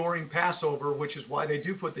 born during Passover, which is why they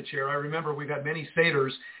do put the chair. I remember we've had many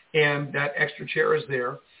Seders, and that extra chair is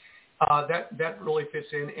there. That really fits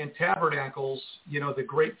in. And tabernacles, the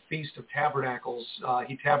great feast of tabernacles,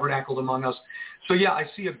 he tabernacled among us. So yeah, I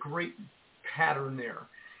see a great pattern there.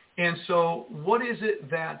 And so what is it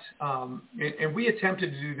that, and we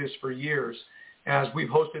attempted to do this for years, as we've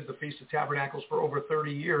hosted the Feast of Tabernacles for over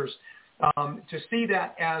 30 years, to see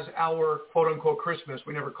that as our quote-unquote Christmas.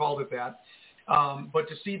 We never called it that. But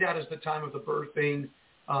to see that as the time of the birthing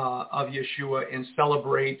of Yeshua and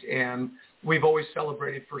celebrate, and we've always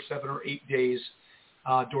celebrated for 7 or 8 days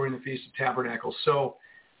during the Feast of Tabernacles. So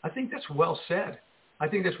I think that's well said.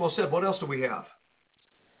 What else do we have?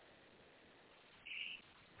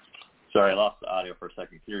 Sorry, I lost the audio for a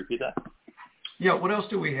second. Can you repeat that? Yeah, what else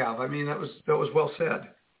do we have? I mean, that was well said.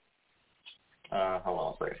 Hold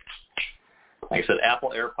on a second. Like I said,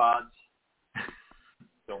 Apple AirPods.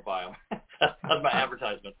 Don't buy them. That's my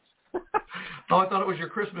advertisement. Oh, I thought it was your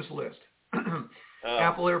Christmas list.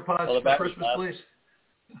 Apple AirPods for Christmas, please.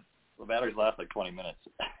 The batteries last like 20 minutes.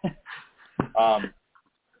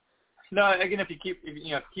 No, again, if you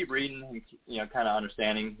keep reading, kind of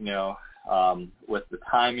understanding, with the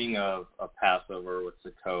timing of Passover, with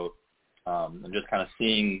Sukkot, and just kind of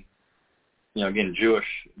seeing, again,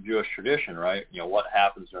 Jewish tradition, right? What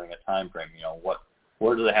happens during a time frame?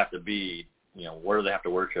 Where do they have to be? Where do they have to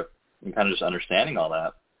worship? And kind of just understanding all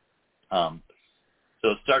that.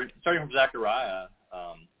 So starting from Zechariah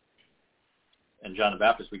and John the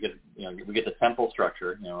Baptist, we get the temple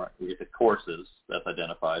structure. We get the courses that's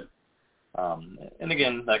identified. And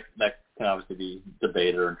again, that can obviously be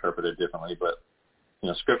debated or interpreted differently, but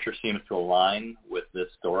Scripture seems to align with this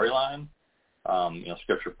storyline.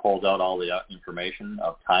 Scripture pulls out all the information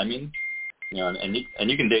of timing, and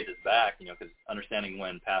you can date this back, because understanding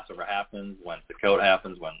when Passover happens, when Sukkot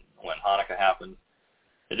happens, when Hanukkah happens,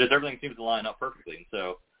 everything seems to line up perfectly. And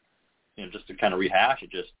so, just to kind of rehash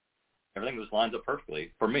it, everything just lines up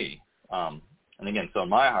perfectly for me. And again, so in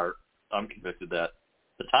my heart, I'm convicted that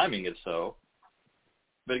the timing is so.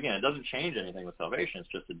 But again, it doesn't change anything with salvation. It's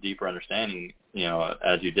just a deeper understanding,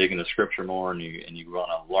 as you dig into Scripture more and you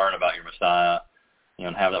want to learn about your Messiah,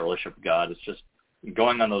 and have that relationship with God. It's just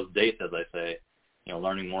going on those dates, as I say,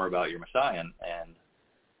 learning more about your Messiah. And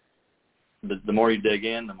the more you dig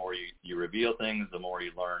in, the more you reveal things, the more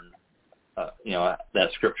you learn,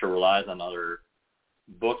 that Scripture relies on other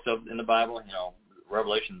books in the Bible.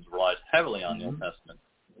 Revelation relies heavily on the Old Testament,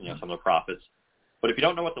 some of the prophets. But if you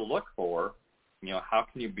don't know what to look for, how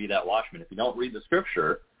can you be that watchman? If you don't read the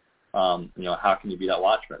Scripture, how can you be that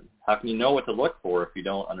watchman? How can you know what to look for if you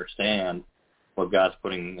don't understand what God's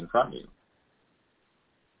putting in front of you?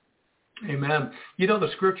 Amen. The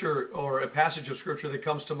Scripture, or a passage of Scripture that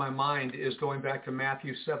comes to my mind, is going back to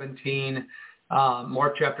Matthew 17,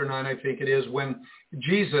 Mark chapter 9, I think it is, when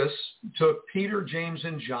Jesus took Peter, James,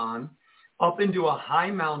 and John up into a high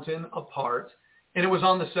mountain apart, and it was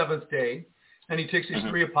on the seventh day, and he takes these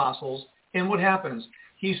three apostles, and what happens?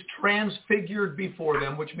 He's transfigured before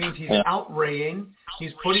them, which means he's outraying.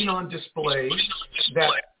 He's putting on display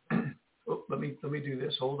that. Let me do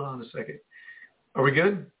this. Hold on a second. Are we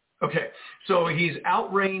good? Okay. So he's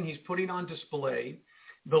outraying. He's putting on display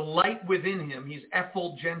the light within him. He's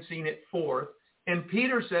effulgencing it forth. And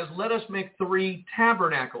Peter says, "Let us make 3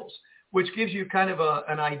 tabernacles," which gives you kind of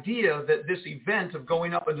an idea that this event of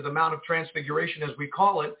going up into the Mount of Transfiguration, as we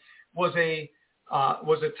call it, was a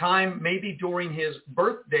time maybe during his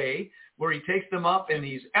birthday where he takes them up and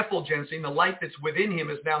he's effulgencing. The light that's within him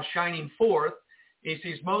is now shining forth. He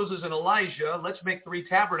sees Moses and Elijah. Let's make 3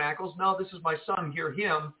 tabernacles. No, this is my son. Hear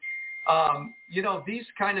him. These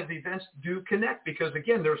kind of events do connect because,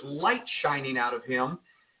 again, there's light shining out of him,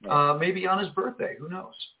 maybe on his birthday. Who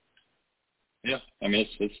knows? Yeah, I mean,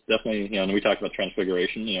 it's definitely, and we talked about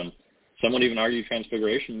transfiguration. Some would even argue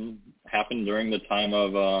transfiguration happened during the time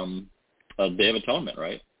of Day of Atonement,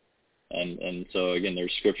 right? And so, again,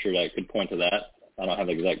 there's scripture that could point to that. I don't have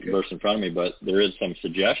the exact verse in front of me, but there is some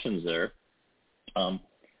suggestions there.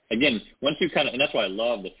 Again, once you and that's why I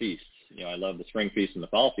love the feasts. I love the spring feast and the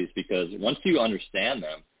fall feast, because once you understand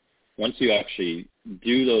them, once you actually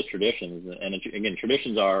do those traditions, and again,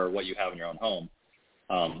 traditions are what you have in your own home.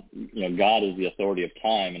 God is the authority of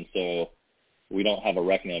time, and so we don't have a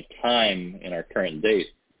reckoning of time in our current date.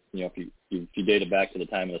 If you date it back to the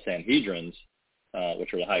time of the Sanhedrins,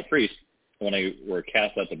 which were the high priests, when they were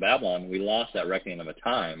cast out to Babylon, we lost that reckoning of a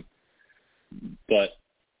time. But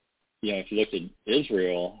if you look at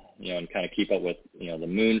Israel, and kind of keep up with, the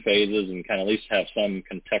moon phases and kind of at least have some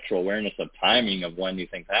contextual awareness of timing of when these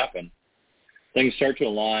things happen, things start to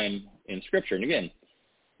align in Scripture. And again,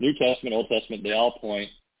 New Testament, Old Testament, they all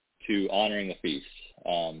point to honoring the feasts.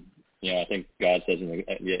 I think God says in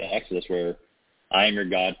the Exodus where I am your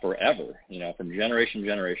God forever, from generation to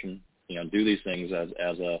generation, do these things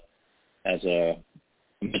as a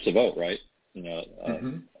mitzvot, right?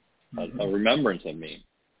 A remembrance of me.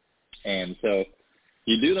 And so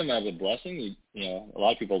you do them as a blessing. A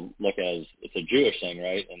lot of people look as it's a Jewish thing,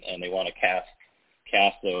 right? And they want to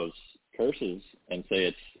cast those curses and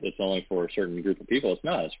say it's only for a certain group of people. It's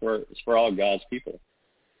not. It's for all God's people.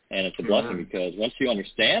 And it's a blessing because once you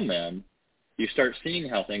understand them, you start seeing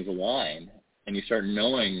how things align, and you start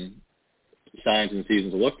knowing signs and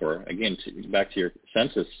seasons to look for. Again, back to your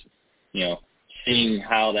census, seeing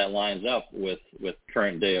how that lines up with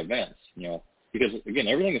current day events, because again,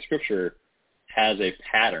 everything in Scripture has a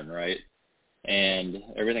pattern, right? And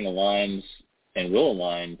everything aligns and will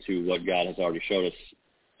align to what God has already showed us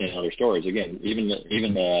in other stories. Again, even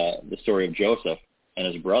the story of Joseph and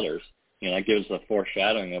his brothers, that gives a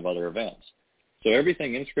foreshadowing of other events. So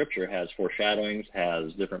everything in Scripture has foreshadowings,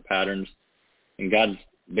 has different patterns, and God's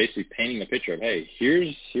basically painting a picture of, hey,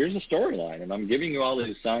 here's the storyline, and I'm giving you all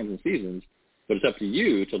these signs and seasons, but it's up to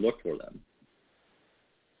you to look for them.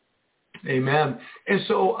 Amen. And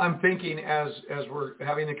so I'm thinking as we're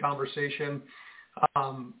having the conversation,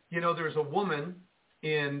 there's a woman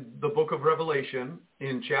in the book of Revelation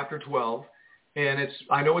in chapter 12, and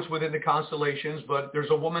I know it's within the constellations, but there's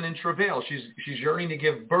a woman in travail. She's yearning to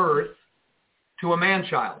give birth to a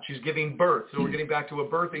man-child. She's giving birth. So we're getting back to a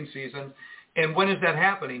birthing season. And when is that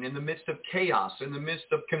happening? In the midst of chaos, in the midst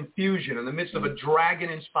of confusion, in the midst of a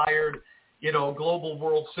dragon-inspired, global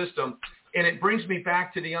world system. And it brings me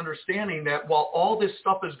back to the understanding that while all this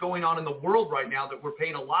stuff is going on in the world right now that we're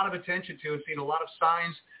paying a lot of attention to and seeing a lot of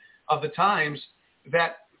signs of the times,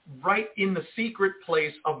 that right in the secret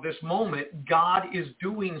place of this moment, God is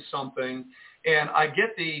doing something. And I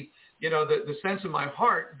get the sense in my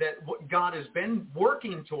heart that what God has been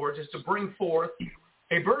working towards is to bring forth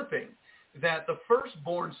a birthing, that the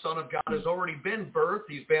firstborn Son of God has already been birthed.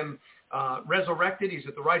 He's been resurrected. He's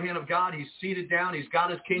at the right hand of God. He's seated down. He's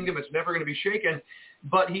got his kingdom. It's never going to be shaken.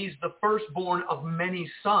 But he's the firstborn of many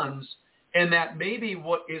sons, and that maybe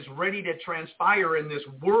what is ready to transpire in this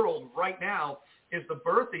world right now is the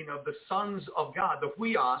birthing of the sons of God, the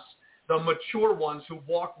huios, the mature ones who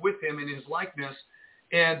walk with him in his likeness.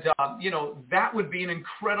 And, that would be an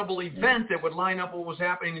incredible event that would line up what was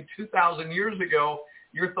happening 2,000 years ago.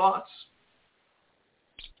 Your thoughts?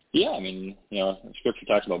 Yeah, I mean, Scripture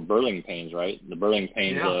talks about birthing pains, right? The birthing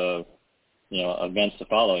pains of, events to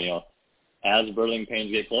follow. As birthing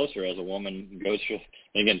pains get closer, as a woman goes through.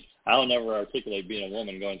 And again, I'll never articulate being a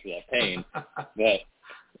woman going through that pain,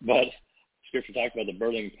 but Scripture talks about the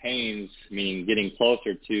birthing pains, meaning getting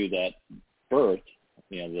closer to that birth,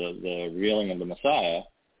 the revealing of the Messiah.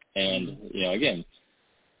 And, again,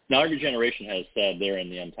 now every generation has said they're in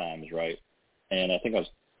the end times, right? And I don't know if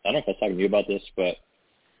I was talking to you about this, but,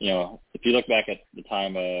 if you look back at the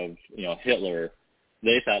time of, Hitler,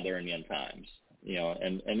 they thought they're in the end times,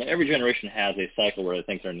 and every generation has a cycle where they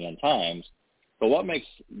think they're in the end times. But what makes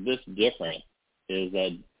this different is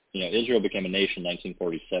that, Israel became a nation in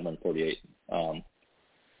 1947-48,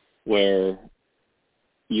 where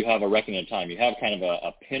you have a reckoning of time. You have kind of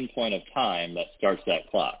a pinpoint of time that starts that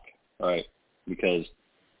clock, right? Because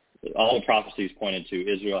all the prophecies pointed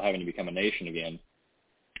to Israel having to become a nation again,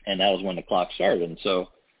 and that was when the clock started. And so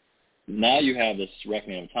now you have this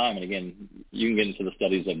reckoning of time, and again, you can get into the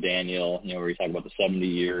studies of Daniel, where you talk about the 70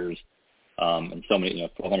 years and so many,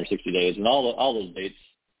 1260 days, and all those dates.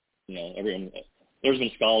 There's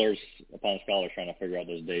been scholars upon scholars trying to figure out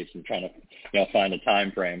those dates and trying to find a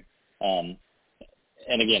time frame. And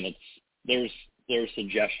again, there's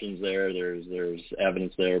suggestions there, there's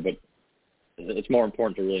evidence there, but it's more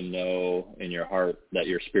important to really know in your heart that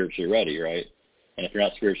you're spiritually ready, right? And if you're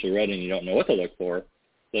not spiritually ready and you don't know what to look for,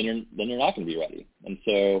 then you're not going to be ready. And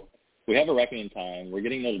so we have a reckoning time. We're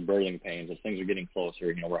getting those birthing pains as things are getting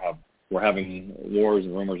closer. We're having wars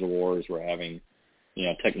and rumors of wars. We're having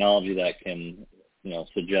technology that can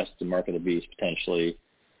suggest the mark of the beast potentially.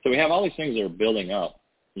 So we have all these things that are building up,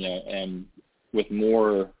 and with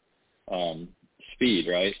more speed,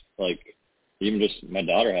 right? Like even just my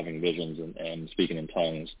daughter having visions and speaking in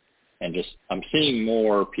tongues, and just I'm seeing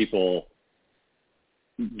more people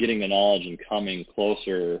getting the knowledge and coming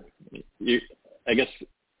closer. I guess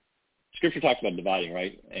Scripture talks about dividing,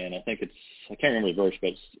 right? And I think I can't remember the verse,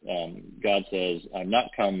 but God says, I'm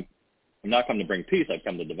not come to bring peace. I've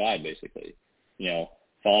come to divide, basically.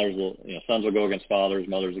 Fathers sons will go against fathers,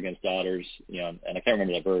 mothers against daughters, and I can't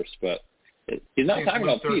remember that verse, but he's not talking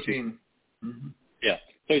about peace. Mm-hmm. Yeah.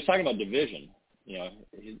 So he's talking about division.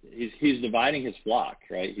 He's dividing his flock,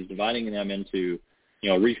 right? He's dividing them into,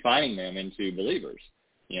 refining them into believers,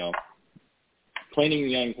 cleaning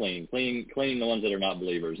the unclean, cleaning the ones that are not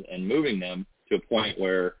believers, and moving them to a point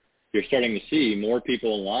where you're starting to see more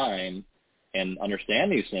people align and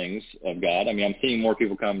understand these things of God. I mean, I'm seeing more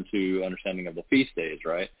people come to understanding of the feast days,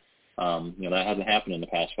 right? That hasn't happened in the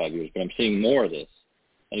past 5 years, but I'm seeing more of this.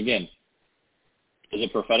 And again, is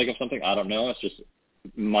it prophetic of something? I don't know. It's just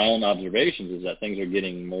my own observations is that things are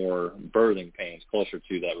getting more birthing pains closer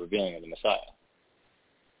to that revealing of the Messiah.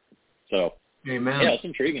 So, amen. Yeah, it's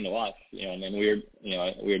intriguing to watch. And then we're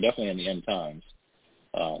definitely in the end times,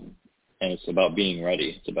 and it's about being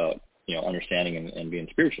ready. It's about understanding and being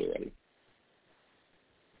spiritually ready.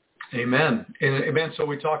 Amen. And amen. So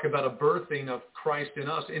we talk about a birthing of Christ in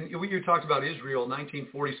us. And you talked about Israel,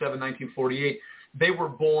 1947, 1948. They were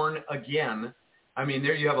born again. I mean,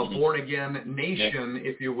 there you have a born-again nation,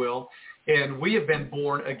 if you will. And we have been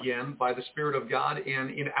born again by the Spirit of God. And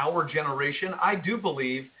in our generation, I do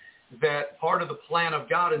believe that part of the plan of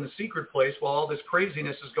God in the secret place, while all this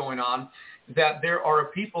craziness is going on, that there are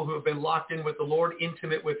people who have been locked in with the Lord,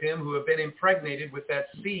 intimate with him, who have been impregnated with that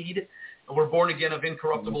seed. We're born again of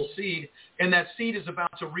incorruptible seed, and that seed is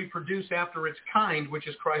about to reproduce after its kind, which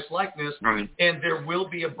is Christ's likeness, right. And there will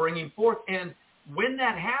be a bringing forth. And when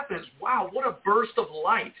that happens, wow, what a burst of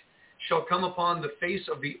light shall come upon the face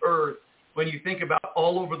of the earth when you think about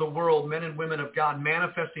all over the world, men and women of God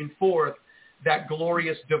manifesting forth that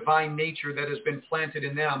glorious divine nature that has been planted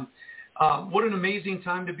in them. What an amazing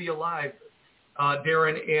time to be alive,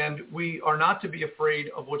 Darren, and we are not to be afraid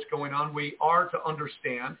of what's going on. We are to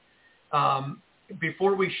understand.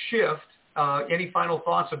 Before we shift, any final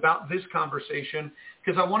thoughts about this conversation?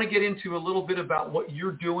 Because I want to get into a little bit about what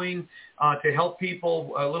you're doing to help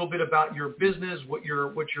people, a little bit about your business, what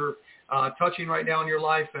you're touching right now in your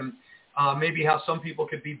life, and maybe how some people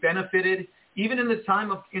could be benefited. Even in the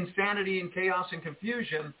time of insanity and chaos and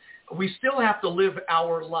confusion, we still have to live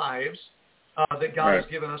our lives that God has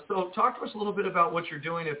given us. So talk to us a little bit about what you're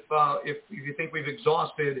doing if you think we've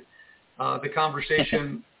exhausted the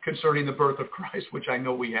conversation concerning the birth of Christ, which I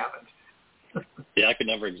know we haven't. Yeah, I could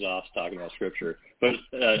never exhaust talking about Scripture. But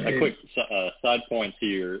a quick side point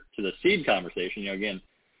to the seed conversation. Again,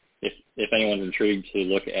 if anyone's intrigued to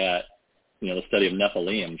look at the study of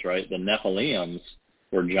Nephilims, right? The Nephilims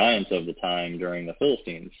were giants of the time during the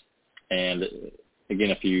Philistines, and again,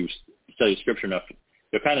 if you study Scripture enough,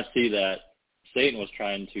 you'll kind of see that Satan was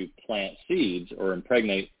trying to plant seeds or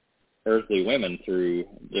impregnate earthly women through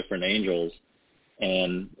different angels,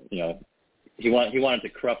 and he wanted to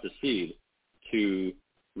corrupt the seed to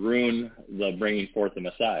ruin the bringing forth the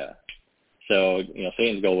Messiah. So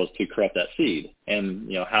Satan's goal was to corrupt that seed,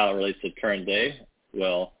 and how it relates to current day.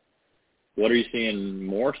 Well, what are you seeing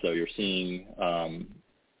more so? You're seeing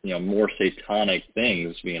more satanic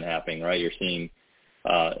things being happening, right? You're seeing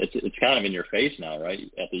it's kind of in your face now, right?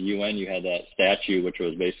 At the UN, you had that statue, which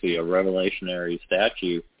was basically a revelationary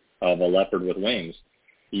statue of a leopard with wings.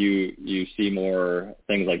 You see more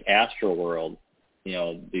things like Astroworld,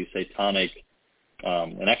 these satanic.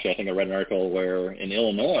 And actually, I think I read an article where in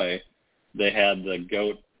Illinois they had the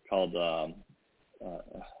goat called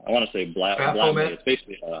I want to say Baphomet. It's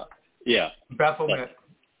basically Baphomet.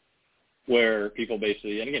 Where people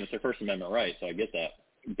basically, and again, it's their First Amendment right, so I get that,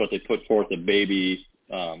 but they put forth a baby,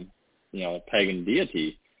 pagan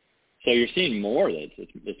deity. So you're seeing more of it.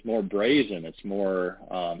 It's more brazen. It's more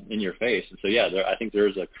in your face. And so, I think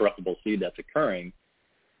there's a corruptible seed that's occurring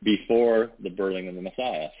before the birthing of the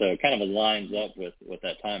Messiah. So it kind of lines up with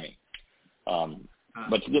that timing.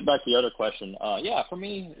 But to get back to the other question, for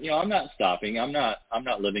me, I'm not stopping. I'm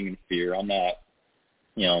not living in fear. I'm not,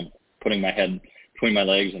 putting my head between my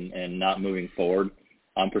legs and not moving forward.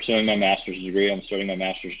 I'm pursuing my master's degree. I'm starting my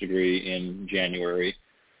master's degree in January.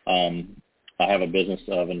 I have a business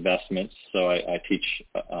of investments, so I teach.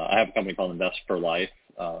 I have a company called Invest for Life,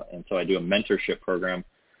 and so I do a mentorship program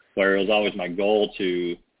where it was always my goal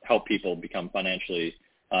to help people become financially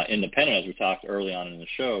independent, as we talked early on in the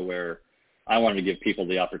show, where I wanted to give people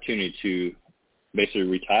the opportunity to basically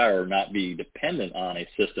retire or not be dependent on a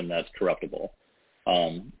system that's corruptible.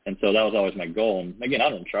 And so that was always my goal. And again, I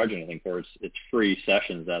don't charge anything for it. It's free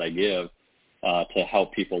sessions that I give to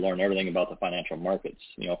help people learn everything about the financial markets,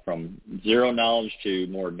 from zero knowledge to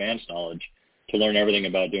more advanced knowledge, to learn everything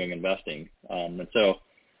about doing investing. And so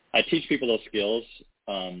I teach people those skills,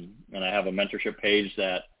 and I have a mentorship page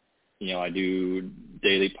that, I do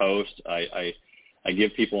daily posts. I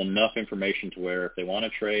give people enough information to where if they want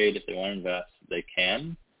to trade, if they want to invest, they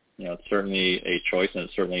can. It's certainly a choice, and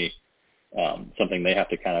it's certainly something they have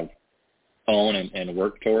to kind of own and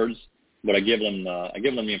work towards. But I give them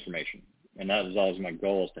the information, and that is always my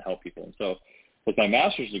goal, is to help people. And so with my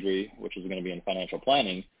master's degree, which is going to be in financial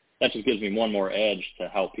planning, that just gives me one more edge to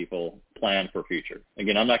help people plan for future.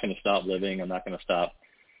 Again, I'm not going to stop living. I'm not going to stop,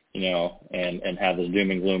 and have this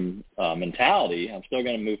doom and gloom mentality. I'm still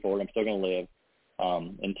going to move forward. I'm still going to live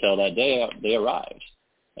until that day arrives,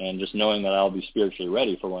 and just knowing that I'll be spiritually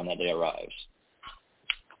ready for when that day arrives.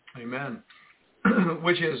 Amen.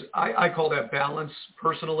 Which is, I call that balance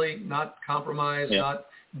personally, not compromise, not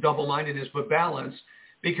double-mindedness, but balance,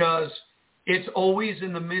 because it's always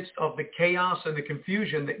in the midst of the chaos and the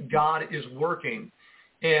confusion that God is working.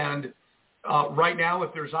 And right now,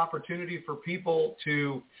 if there's opportunity for people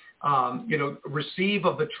to, receive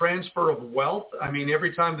of the transfer of wealth, I mean,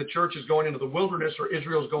 every time the church is going into the wilderness or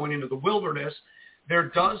Israel's going into the wilderness, there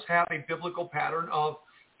does have a biblical pattern of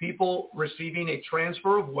people receiving a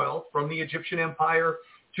transfer of wealth from the Egyptian empire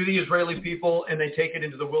to the Israeli people, and they take it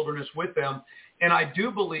into the wilderness with them. And I do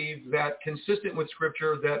believe that, consistent with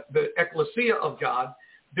Scripture, that the ecclesia of God,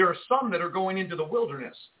 there are some that are going into the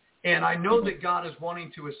wilderness. And I know that God is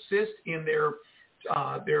wanting to assist in their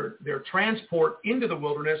transport into the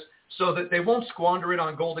wilderness so that they won't squander it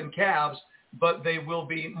on golden calves, but they will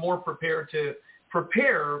be more prepared to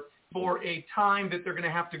prepare for a time that they're going to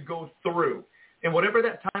have to go through. And whatever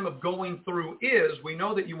that time of going through is, we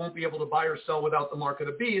know that you won't be able to buy or sell without the mark of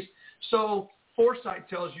the beast. So foresight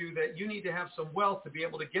tells you that you need to have some wealth to be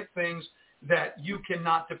able to get things that you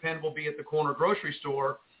cannot depend will be at the corner grocery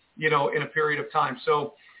store, in a period of time.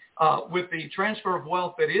 So with the transfer of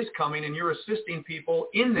wealth that is coming, and you're assisting people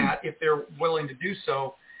in that if they're willing to do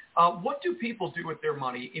so, what do people do with their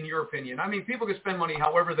money, in your opinion? I mean, people can spend money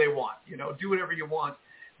however they want, do whatever you want.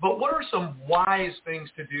 But what are some wise things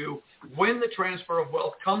to do when the transfer of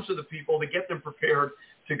wealth comes to the people to get them prepared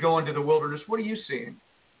to go into the wilderness? What are you seeing?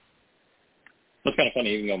 It's kind of funny,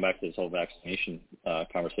 even going back to this whole vaccination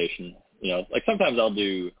conversation. Like sometimes I'll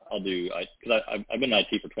do, because I've been in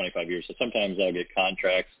IT for 25 years, so sometimes I'll get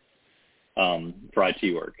contracts for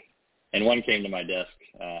IT work. And one came to my desk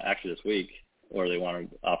actually this week where they wanted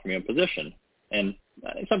to offer me a position. And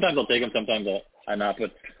sometimes I'll take them, sometimes I'm not,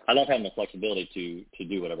 but I love having the flexibility to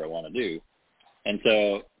do whatever I want to do. And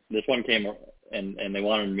so this one came and they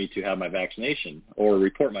wanted me to have my vaccination or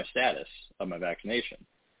report my status of my vaccination.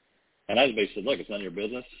 And I just basically said, look, it's none of your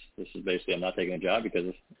business. This is basically, I'm not taking a job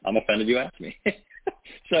because I'm offended you asked me.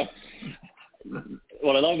 So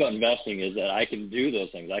what I love about investing is that I can do those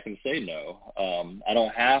things. I can say no. I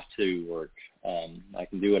don't have to work. I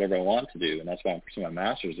can do whatever I want to do, and that's why I'm pursuing my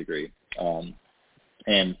master's degree.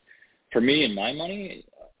 And for me and my money,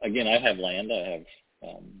 again, I have land. I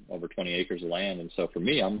have over 20 acres of land, and so for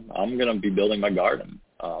me, I'm going to be building my garden.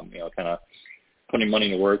 Kind of putting money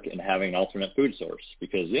to work and having an alternate food source.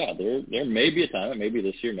 Because there may be a time, it may be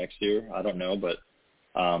this year, next year, I don't know, but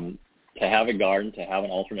to have a garden, to have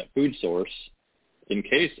an alternate food source in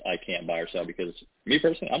case I can't buy or sell, because me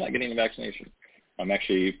personally, I'm not getting a vaccination. I'm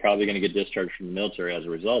actually probably going to get discharged from the military as a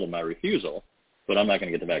result of my refusal, but I'm not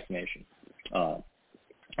going to get the vaccination.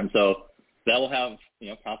 And so that will have,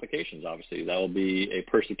 complications, obviously. That will be a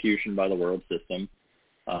persecution by the world system,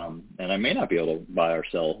 and I may not be able to buy or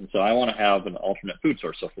sell. And so I want to have an alternate food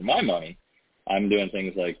source. So for my money, I'm doing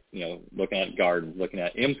things like, looking at gardens, looking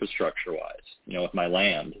at infrastructure-wise, with my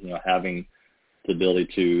land, having the ability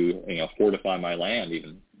to, fortify my land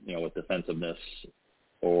even, with defensiveness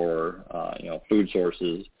or, food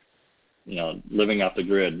sources, living off the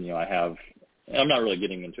grid. I'm not really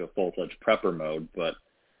getting into a full-fledged prepper mode, but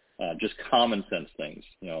just common sense things,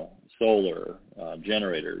 solar,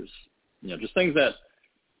 generators, just things that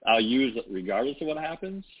I'll use regardless of what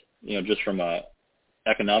happens, just from a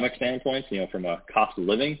economic standpoint, from a cost of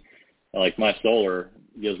living. Like my solar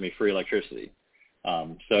gives me free electricity.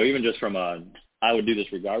 So even just from I would do this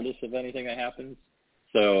regardless of anything that happens.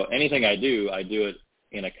 So anything I do it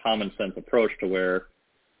in a common sense approach to where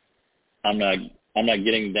I'm not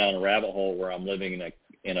getting down a rabbit hole where I'm living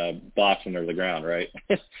in a box under the ground, right?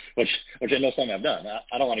 which I know something I've done.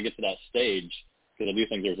 I don't want to get to that stage, because I do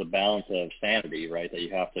think there's a balance of sanity, right, that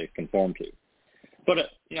you have to conform to. But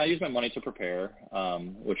I use my money to prepare,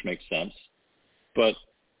 which makes sense. But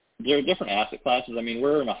there are different asset classes. I mean,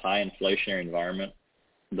 we're in a high inflationary environment.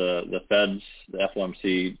 The Feds, the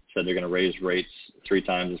FOMC, said they're going to raise rates 3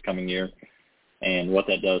 times this coming year. And what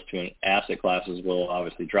that does to asset classes will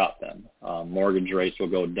obviously drop them. Mortgage rates will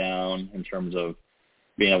go down in terms of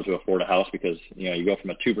being able to afford a house, because, you go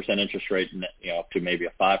from a 2% interest rate, up to maybe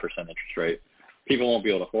a 5% interest rate. People won't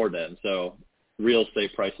be able to afford that. And so real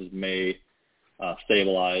estate prices may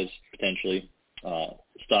stabilize potentially.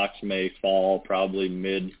 Stocks may fall probably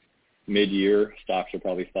mid-year. Stocks will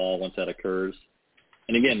probably fall once that occurs.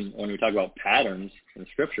 And again, when we talk about patterns in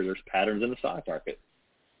Scripture, there's patterns in the stock market.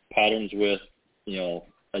 Patterns with,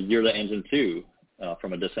 a year that ends in 2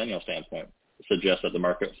 from a decennial standpoint suggests that the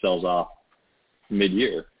market sells off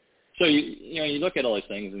mid-year. So, you look at all these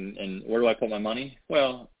things, and where do I put my money?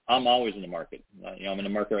 Well, I'm always in the market. I'm in the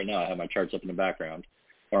market right now. I have my charts up in the background,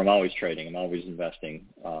 or I'm always trading. I'm always investing.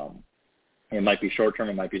 It might be short-term.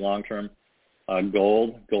 It might be long-term.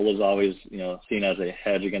 Gold is always, seen as a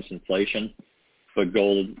hedge against inflation, but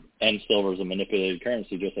gold and silver is a manipulated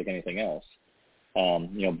currency just like anything else.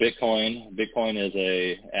 Bitcoin is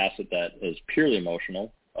a asset that is purely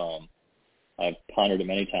emotional. I've pondered it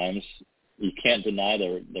many times. You can't deny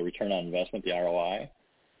the return on investment, the ROI,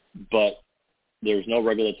 but there's no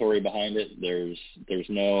regulatory behind it. There's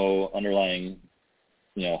no underlying,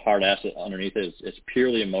 hard asset underneath it. It's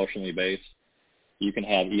purely emotionally based. You can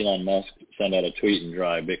have Elon Musk send out a tweet and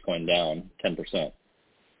drive Bitcoin down 10%.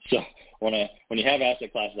 So when you have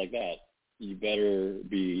asset classes like that, you better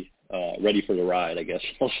be ready for the ride, I guess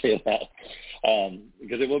I'll say that,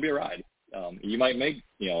 because it will be a ride. You might make,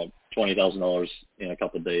 $20,000 in a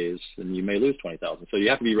couple of days, and you may lose $20,000. So you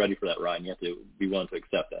have to be ready for that ride, and you have to be willing to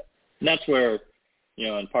accept that. And that's where,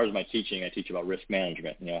 in part of my teaching, I teach about risk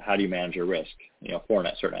management. How do you manage your risk, for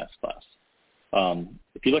a certain asset class?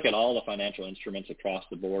 If you look at all the financial instruments across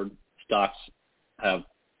the board, stocks have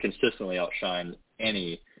consistently outshined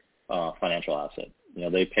any financial asset.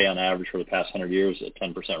 They pay on average for the past 100 years a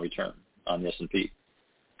 10% return on the S&P.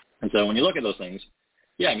 And so when you look at those things,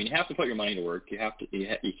 you have to put your money to work. You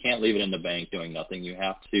can't leave it in the bank doing nothing. You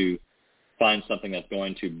have to find something that's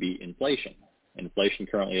going to beat inflation. Inflation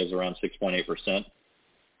currently is around 6.8%.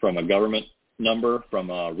 From a government number,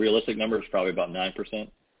 from a realistic number, it's probably about 9%,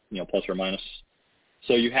 plus or minus.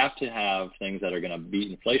 So you have to have things that are going to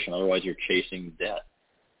beat inflation. Otherwise, you're chasing debt.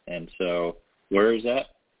 And so where is that?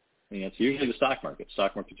 It's usually the stock market.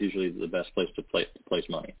 Stock market is usually the best place to place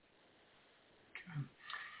money.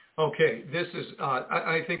 Okay, this is.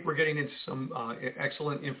 I think we're getting into some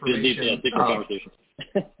excellent information. Deep conversation.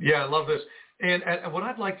 Yeah, I love this. And what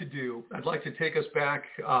I'd like to do, I'd like to take us back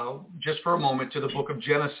just for a moment to the book of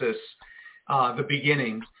Genesis, the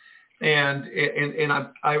beginning. And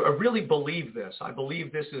I really believe this. I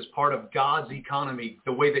believe this is part of God's economy,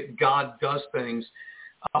 the way that God does things.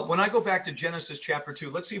 When I go back to Genesis chapter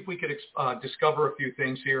 2, let's see if we could discover a few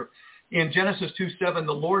things here. In Genesis 2:7,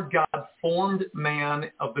 the Lord God formed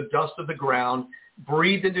man of the dust of the ground,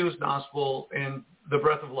 breathed into his nostril, and the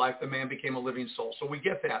breath of life, the man became a living soul. So we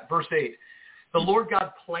get that. Verse 8, the Lord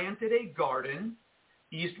God planted a garden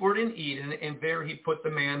eastward in Eden, and there he put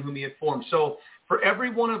the man whom he had formed. So for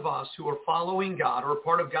every one of us who are following God or a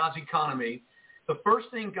part of God's economy, the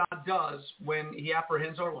first thing God does when he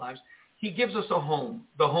apprehends our lives, he gives us a home.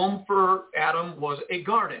 The home for Adam was a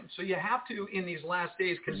garden. So you have to, in these last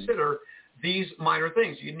days, consider these minor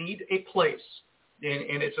things. You need a place,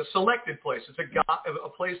 and it's a selected place. It's a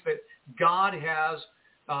place that God has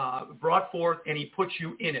brought forth, and he puts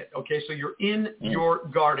you in it. Okay, so you're in your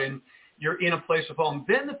garden. You're in a place of home.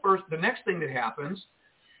 Then the next thing that happens,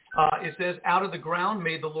 it says, out of the ground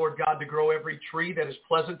made the Lord God to grow every tree that is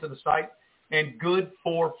pleasant to the sight and good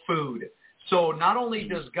for food. So not only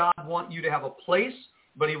does God want you to have a place,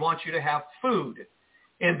 but he wants you to have food.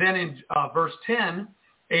 And then in verse 10,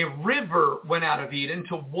 a river went out of Eden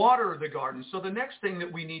to water the garden. So the next thing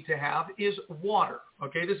that we need to have is water.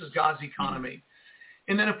 Okay, this is God's economy.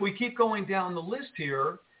 And then if we keep going down the list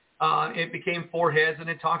here, it became 4 heads, and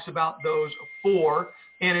it talks about those 4.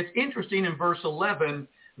 And it's interesting in verse 11,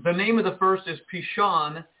 the name of the first is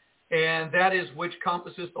Pishon, and that is which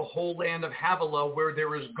compasses the whole land of Havilah where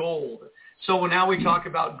there is gold. So when now we talk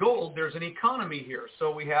about gold, there's an economy here.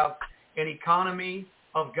 So we have an economy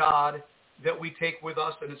of God that we take with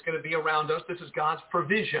us, and it's going to be around us. This is God's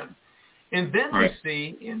provision. And then we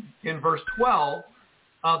see in verse 12,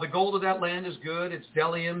 the gold of that land is good. It's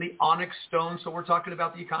bdellium, the onyx stone. So we're talking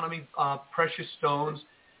about the economy of precious stones.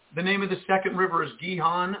 The name of the second river is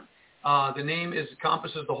Gihon. The name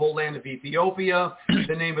encompasses the whole land of Ethiopia.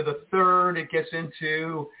 The name of the third, it gets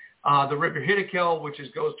into the river Hiddekel, which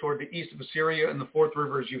goes toward the east of Assyria, and the fourth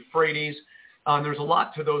river is Euphrates. There's a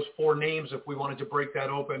lot to those 4 names if we wanted to break that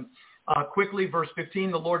open. Quickly, verse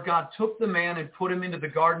 15, the Lord God took the man and put him into the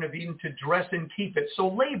Garden of Eden to dress and keep it. So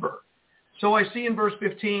labor. So I see in verse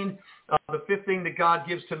 15, the 5th thing that God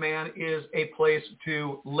gives to man is a place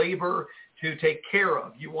to labor, to take care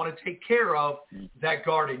of. You want to take care of that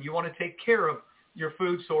garden. You want to take care of your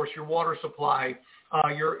food source, your water supply,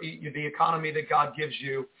 the economy that God gives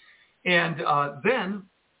you. And then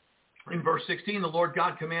in verse 16, the Lord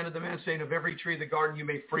God commanded the man, saying, of every tree of the garden you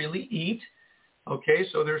may freely eat. Okay,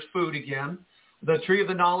 so there's food again. The tree of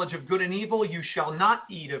the knowledge of good and evil, you shall not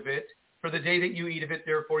eat of it. For the day that you eat of it,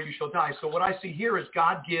 therefore you shall die. So what I see here is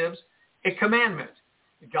God gives a commandment.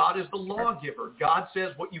 God is the lawgiver. God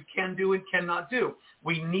says what you can do and cannot do.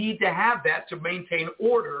 We need to have that to maintain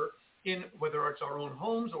order in whether it's our own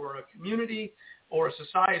homes or a community or a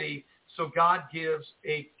society. So God gives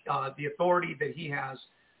the authority that he has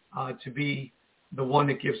to be the one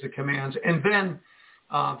that gives the commands. And then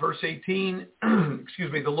verse 18,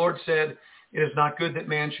 the Lord said, it is not good that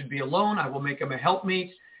man should be alone. I will make him a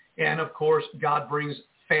helpmeet. And, of course, God brings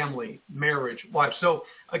family, marriage, wife. So,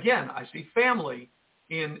 again, I see family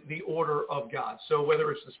in the order of God. So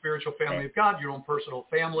whether it's the spiritual family of God, your own personal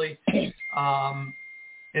family.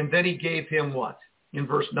 And then he gave him what? In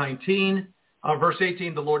verse 19, verse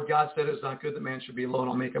 18, the Lord God said, it is not good that man should be alone.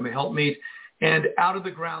 I'll make him a helpmeet. And out of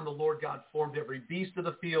the ground, the Lord God formed every beast of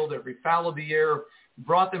the field, every fowl of the air,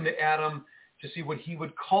 brought them to Adam to see what he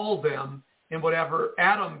would call them. And whatever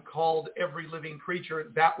Adam called every living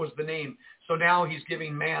creature, that was the name. So now he's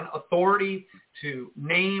giving man authority to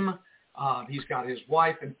name. He's got his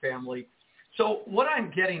wife and family. So what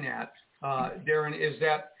I'm getting at, Darren, is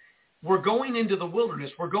that we're going into the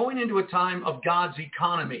wilderness. We're going into a time of God's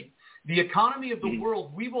economy. The economy of the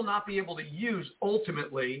world we will not be able to use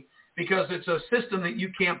ultimately because it's a system that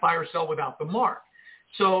you can't buy or sell without the mark.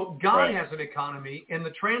 So God has an economy and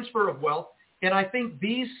the transfer of wealth. And I think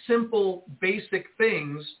these simple, basic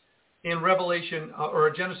things in Revelation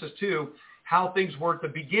or Genesis 2, how things were at the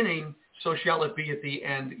beginning, so shall it be at the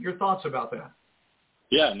end. Your thoughts about that?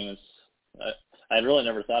 Yeah, I mean, I really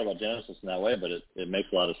never thought about Genesis in that way, but it makes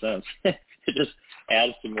a lot of sense. It just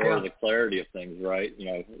adds to more of the clarity of things, right? You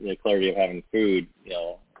know, the clarity of having food, you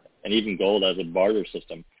know, and even gold as a barter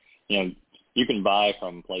system. You know, you can buy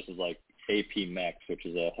from places like AP Mex, which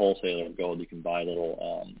is a wholesaler of gold. You can buy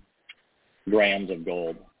little grams of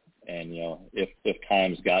gold, and you know, if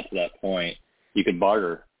times got to that point, you could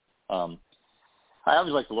barter. I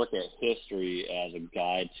always like to look at history as a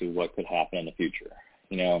guide to what could happen in the future.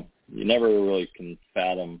 You know, you never really can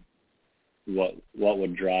fathom what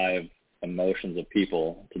would drive emotions of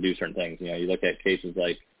people to do certain things. You know, you look at cases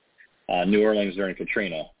like New Orleans during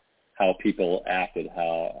Katrina, how people acted,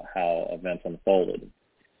 how events unfolded.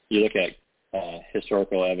 You look at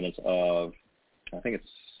historical evidence of, I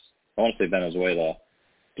want to say Venezuela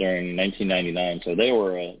during 1999. So they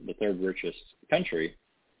were the third richest country,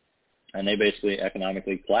 and they basically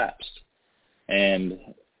economically collapsed. And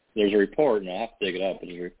there's a report, and I have to dig it up, but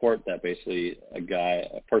there's a report that basically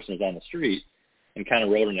a person was on the street and kind of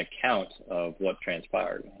wrote an account of what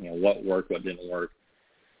transpired, you know, what worked, what didn't work.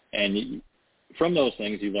 And from those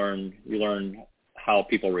things, you learn how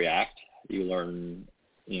people react. You learn,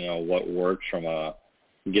 you know, what works from a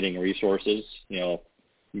getting resources,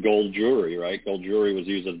 gold jewelry, right? Gold jewelry was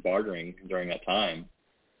used as bartering during that time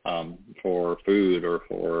for food or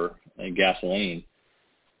for gasoline.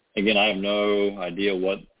 Again, I have no idea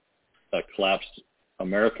what a collapsed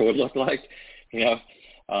America would look like. If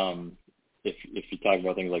you talk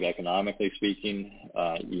about things like economically speaking,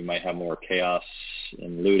 you might have more chaos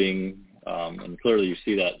and looting, and clearly you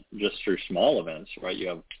see that just through small events, right? You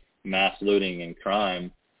have mass looting and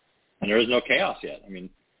crime, and there is no chaos yet. I mean,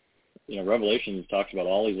 Revelation talks about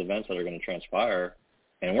all these events that are going to transpire,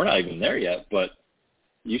 and we're not even there yet, but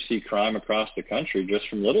you see crime across the country just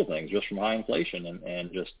from little things, just from high inflation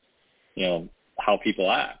and just, how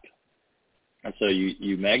people act. And so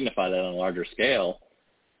you magnify that on a larger scale,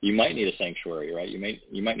 you might need a sanctuary, right? You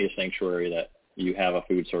might need a sanctuary that you have a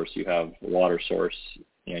food source, you have a water source,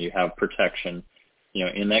 you have protection,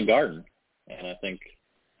 in that garden. And I think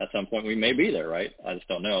at some point we may be there, right? I just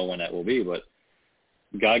don't know when that will be, but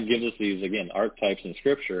God gives us these, again, archetypes in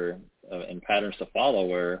Scripture and patterns to follow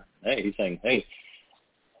where, hey, he's saying, hey,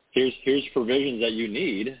 here's provisions that you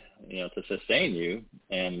need, to sustain you,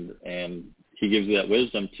 and he gives you that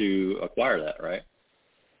wisdom to acquire that, right?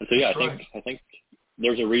 And so, yeah, I think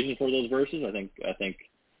there's a reason for those verses. I think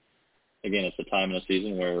again, it's a time and a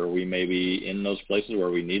season where we may be in those places where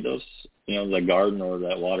we need those, the garden or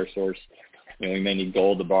that water source. We may need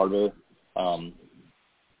gold to barter.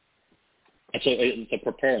 It's a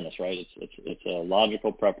preparedness, right? It's a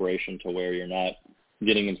logical preparation to where you're not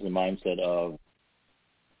getting into the mindset of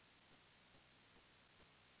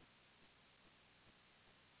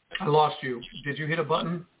I lost you. Did you hit a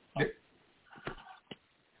button?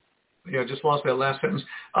 Yeah, just lost that last sentence.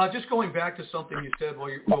 Just going back to something you said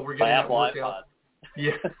while we're getting that worked out.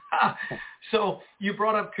 Yeah. So you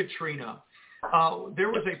brought up Katrina. There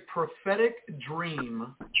was a prophetic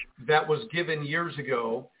dream that was given years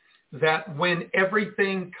ago that when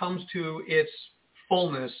everything comes to its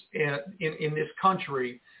fullness in this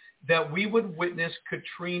country, that we would witness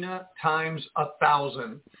Katrina times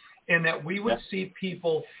 1,000, and that we would see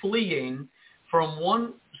people fleeing from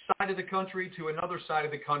one side of the country to another side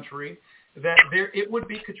of the country, that it would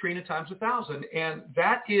be Katrina times 1,000. And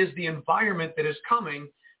that is the environment that is coming.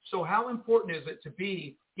 So how important is it to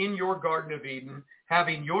be in your Garden of Eden,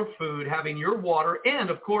 having your food, having your water, and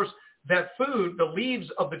of course, that food, the leaves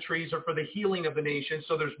of the trees are for the healing of the nation.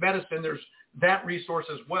 So there's medicine, there's that resource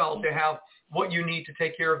as well to have what you need to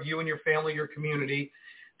take care of you and your family, your community.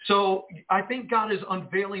 So I think God is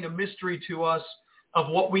unveiling a mystery to us of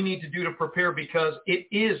what we need to do to prepare, because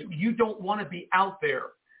you don't want to be out there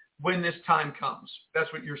when this time comes.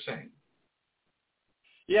 That's what you're saying.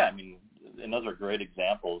 Yeah, I mean, and those are great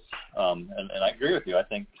examples. And I agree with you. I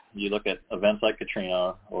think you look at events like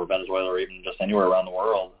Katrina or Venezuela or even just anywhere around the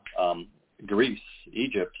world, Greece,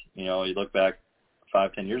 Egypt, you look back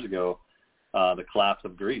 5-10 years ago, the collapse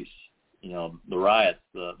of Greece, the riots,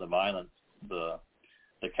 the violence, the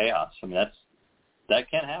chaos. I mean, that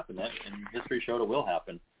can happen. And history showed it will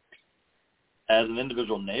happen. As an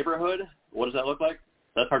individual neighborhood, what does that look like?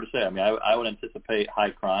 That's hard to say. I mean, I would anticipate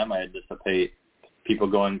high crime. I anticipate people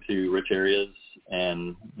going to rich areas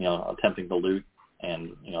and, attempting to loot.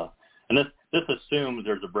 And, and this assumes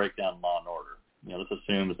there's a breakdown in law and order. This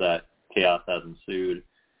assumes that chaos has ensued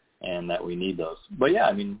and that we need those. But, yeah,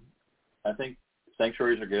 I mean, I think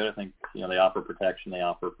sanctuaries are good. I think, they offer protection. They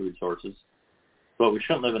offer food sources. But we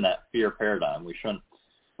shouldn't live in that fear paradigm. We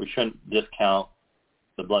shouldn't discount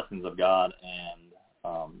the blessings of God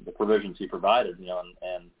and the provisions he provided,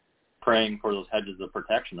 and praying for those hedges of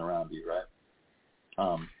protection around you,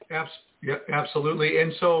 right? Yeah, absolutely.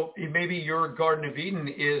 And so maybe your Garden of Eden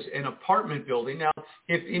is an apartment building. Now,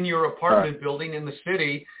 if in your apartment building in the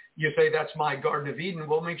city, you say, that's my Garden of Eden,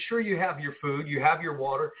 well, make sure you have your food, you have your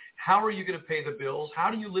water. How are you going to pay the bills?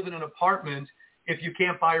 How do you live in an apartment if you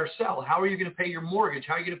can't buy or sell? How are you going to pay your mortgage?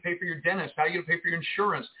 How are you going to pay for your dentist? How are you going to pay for your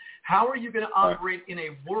insurance? How are you going to operate in a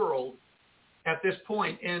world at this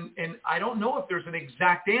point? And I don't know if there's an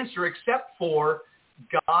exact answer, except for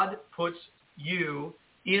God puts you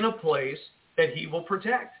in a place that he will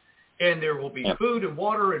protect. And there will be food and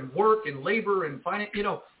water and work and labor and finance,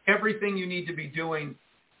 everything you need to be doing.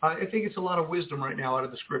 I think it's a lot of wisdom right now out of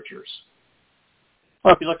the Scriptures.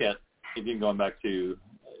 Well, if you look at, again, going back to,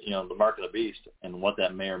 the mark of the beast and what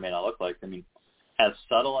that may or may not look like, I mean, as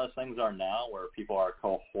subtle as things are now where people are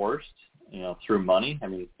coerced, through money, I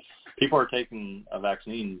mean, people are taking a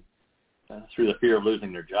vaccine through the fear of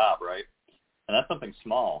losing their job, right? And that's something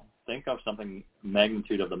small. Think of something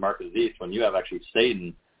magnitude of the mark of the beast when you have actually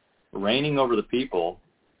Satan reigning over the people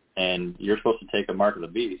and you're supposed to take a mark of the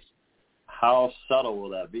beast. How subtle will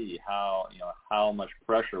that be? How much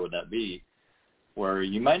pressure would that be where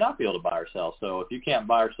you might not be able to buy or sell. So if you can't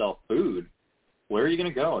buy or sell food, where are you going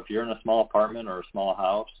to go? If you're in a small apartment or a small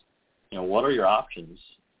house, what are your options?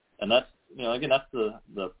 And that's, again, that's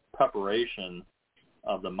the preparation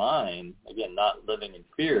of the mind. Again, not living in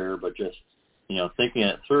fear, but just, thinking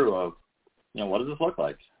it through of, what does this look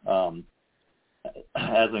like?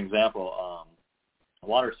 As an example, a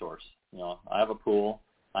water source. I have a pool.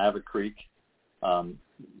 I have a creek.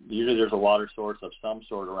 Usually there's a water source of some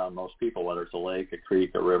sort around most people, whether it's a lake, a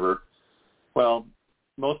creek, a river. Well,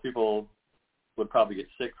 most people would probably get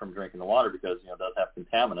sick from drinking the water because, it does have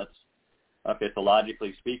contaminants. Okay, so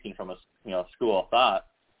logically speaking, from a school of thought,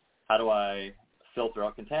 how do I filter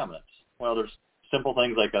out contaminants? Well, there's simple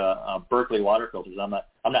things like a Berkeley water filters. I'm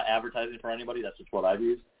not advertising for anybody. That's just what I've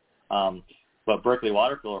used. But Berkeley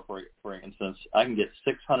water filter, for instance, I can get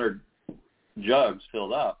 600 jugs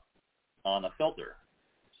filled up on a filter.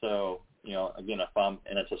 So, again,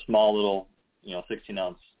 and it's a small little,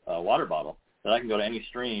 16-ounce water bottle, then I can go to any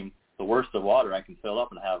stream, the worst of water, I can fill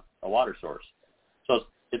up and have a water source. So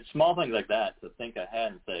it's small things like that to think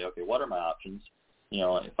ahead and say, okay, what are my options?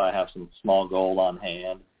 If I have some small gold on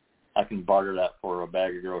hand, I can barter that for a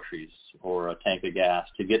bag of groceries or a tank of gas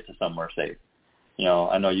to get to somewhere safe.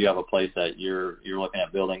 I know you have a place that you're looking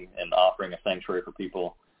at building and offering a sanctuary for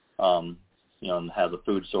people, and has a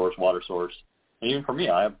food source, water source. And even for me,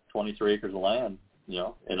 I have 23 acres of land,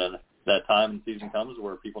 and then that time and season comes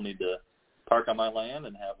where people need to park on my land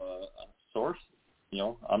and have a source.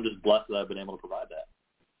 I'm just blessed that I've been able to provide that.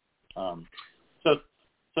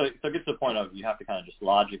 So it gets to the point of you have to kind of just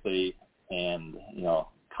logically and,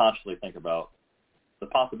 consciously think about the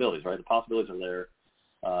possibilities, right? The possibilities are there.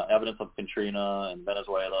 Evidence of Katrina and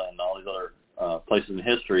Venezuela and all these other places in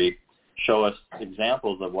history show us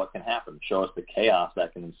examples of what can happen, show us the chaos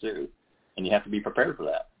that can ensue, and you have to be prepared for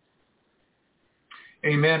that.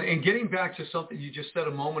 Amen. And getting back to something you just said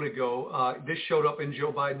a moment ago, this showed up in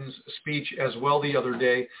Joe Biden's speech as well the other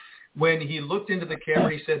day when he looked into the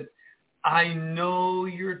camera. He said, I know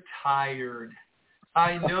you're tired.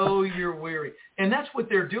 I know you're weary. And that's what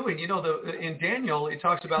they're doing. In Daniel, it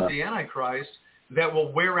talks about the Antichrist that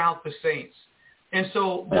will wear out the saints. And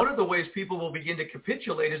so one of the ways people will begin to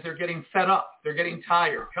capitulate is they're getting fed up. They're getting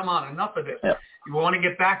tired. Come on, enough of this. You want to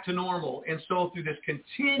get back to normal. And so through this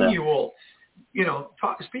continual,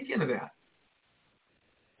 speak into that.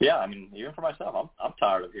 Yeah, I mean, even for myself, I'm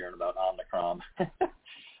tired of hearing about Omicron.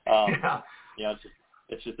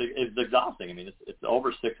 It's exhausting. I mean, it's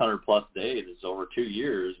over 600 plus days. It's over 2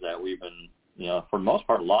 years that we've been, for the most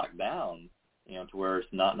part, locked down, to where it's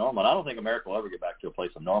not normal. And I don't think America will ever get back to a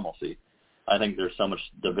place of normalcy. I think there's so much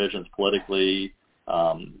divisions politically,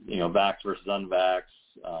 vax versus unvax.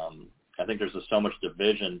 I think there's just so much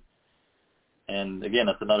division. And again,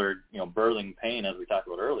 that's another, birthing pain, as we talked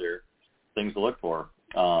about earlier, things to look for.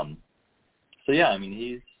 So yeah, I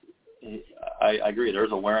mean, I agree.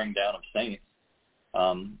 There's a wearing down of saints.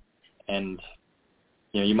 And,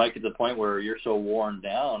 you might get to the point where you're so worn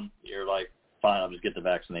down, you're like, fine, I'll just get the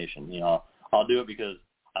vaccination. I'll do it because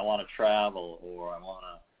I want to travel, or I want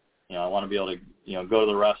to be able to, go to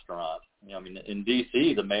the restaurant. In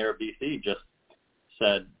D.C., the mayor of D.C. just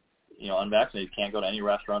said, unvaccinated can't go to any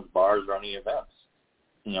restaurants, bars, or any events.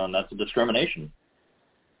 And that's a discrimination.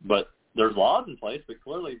 But there's laws in place, but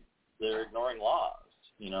clearly they're ignoring laws,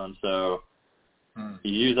 and so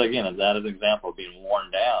you use, again, that as an example of being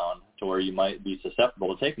worn down to where you might be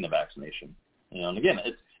susceptible to taking the vaccination. And again,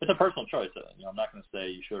 it's a personal choice. I'm not going to say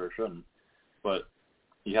you should or shouldn't, but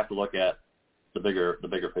you have to look at the bigger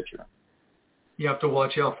picture. You have to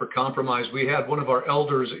watch out for compromise. We had one of our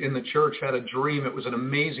elders in the church had a dream. It was an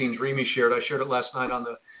amazing dream he shared. I shared it last night on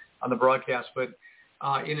the broadcast, but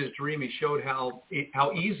in his dream he showed how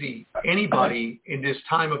easy anybody in this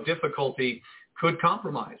time of difficulty could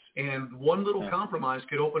compromise. And one little compromise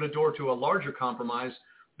could open a door to a larger compromise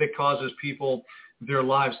that causes people their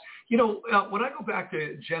lives. When I go back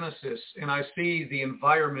to Genesis and I see the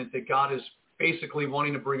environment that God is basically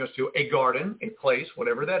wanting to bring us to, a garden, a place,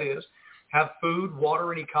 whatever that is, have food,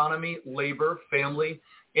 water, and economy, labor, family,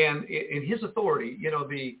 and in his authority,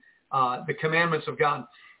 the commandments of God.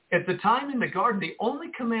 At the time in the garden, the only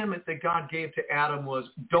commandment that God gave to Adam was,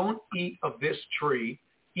 don't eat of this tree,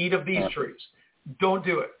 eat of these trees. Don't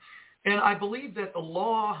do it. And I believe that the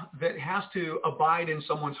law that has to abide in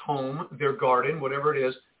someone's home, their garden, whatever it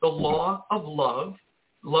is, the law of love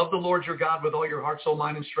the Lord your God with all your heart, soul,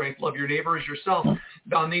 mind, and strength, love your neighbor as yourself.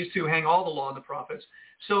 On these two hang all the law and the prophets.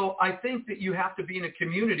 So I think that you have to be in a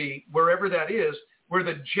community, wherever that is, where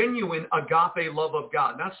the genuine agape love of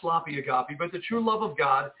God, not sloppy agape, but the true love of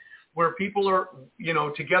God, where people are,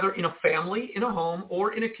 together in a family, in a home,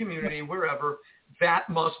 or in a community, wherever, that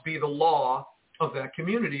must be the law of that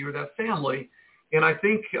community or that family. And I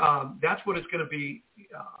think that's what is going to be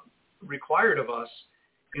required of us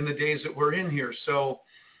in the days that we're in here. So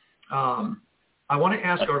I want to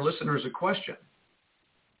ask our listeners a question.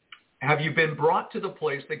 Have you been brought to the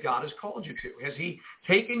place that God has called you to? Has he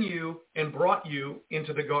taken you and brought you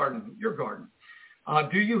into the garden, your garden?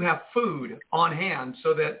 Do you have food on hand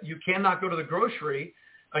so that you cannot go to the grocery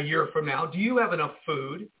a year from now? Do you have enough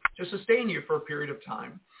food to sustain you for a period of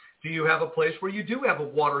time? Do you have a place where you do have a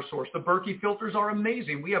water source? The Berkey filters are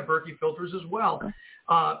amazing. We have Berkey filters as well. Do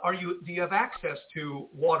you have access to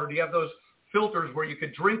water? Do you have those filters where you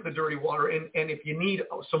could drink the dirty water? And if you need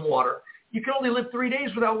some water, you can only live 3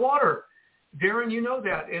 days without water. Darren, you know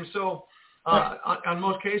that. And so on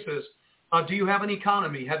most cases, do you have an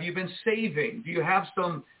economy? Have you been saving? Do you have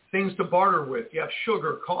some things to barter with? Do you have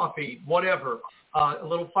sugar, coffee, whatever, a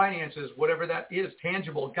little finances, whatever that is,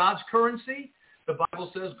 tangible. God's currency, the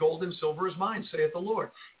Bible says, gold and silver is mine, saith the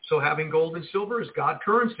Lord. So having gold and silver is God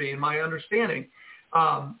currency in my understanding.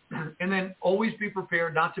 And then always be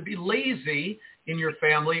prepared not to be lazy in your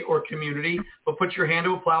family or community, but put your hand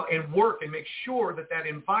to a plow and work and make sure that that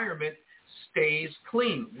environment stays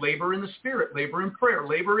clean. Labor in the spirit, labor in prayer,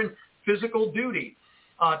 labor in physical duty.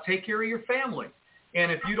 Take care of your family. And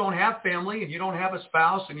if you don't have family and you don't have a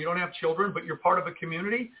spouse and you don't have children, but you're part of a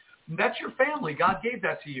community, that's your family. God gave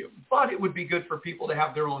that to you. But it would be good for people to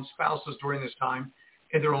have their own spouses during this time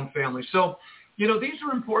and their own family. So, these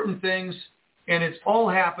are important things, and it's all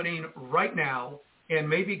happening right now. And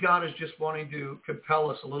maybe God is just wanting to compel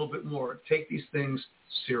us a little bit more. Take these things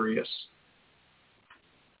serious.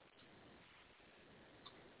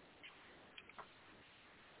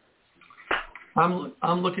 I'm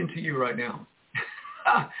looking to you right now.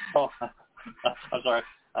 Oh, I'm sorry.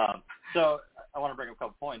 So I want to bring up a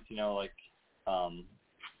couple points. We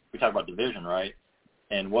talk about division, right?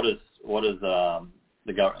 And what is the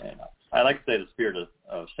government? I like to say the spirit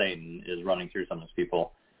of Satan is running through some of these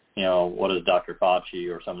people. What is Dr. Fauci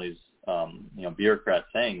or some of these bureaucrats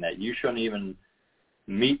saying that you shouldn't even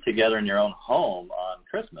meet together in your own home on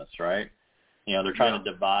Christmas, right? They're trying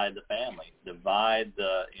to divide the family, divide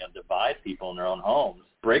people in their own homes,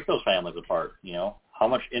 break those families apart. How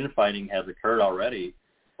much infighting has occurred already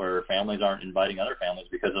where families aren't inviting other families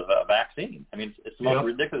because of a vaccine? I mean, it's the most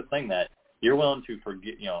ridiculous thing that you're willing to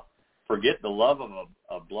forget the love of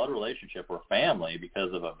a blood relationship or family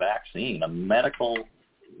because of a vaccine, a medical,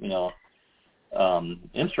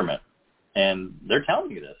 instrument. And they're telling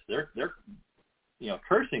you this. They're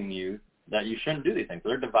cursing you that you shouldn't do these things.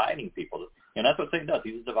 They're dividing people. And that's what Satan does.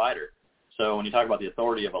 He's a divider. So when you talk about the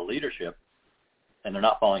authority of a leadership and they're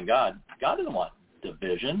not following God, God doesn't want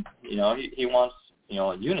division. He wants,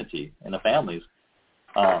 unity in the families.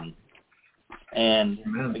 And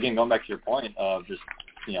Amen. Again, going back to your point of just,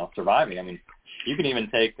 surviving, I mean, you can even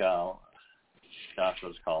take, what's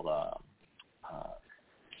it called,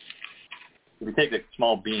 if you take the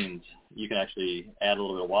small beans, you can actually add a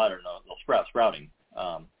little bit of water and they'll sprouting.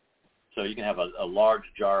 So you can have a large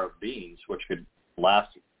jar of beans, which could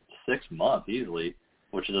last 6 months easily,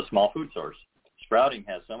 which is a small food source. Sprouting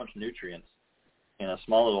has so much nutrients in a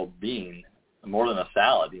small little bean, more than a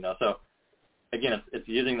salad, So, again, it's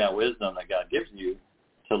using that wisdom that God gives you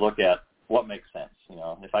to look at what makes sense.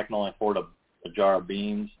 If I can only afford a jar of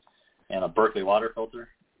beans and a Berkeley water filter,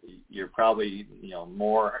 you're probably,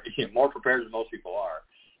 more prepared than most people are,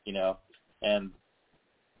 And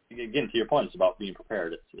again, to your point, it's about being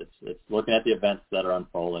prepared. It's looking at the events that are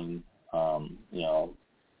unfolding,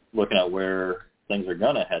 looking at where things are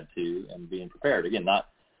going to head to and being prepared. Again,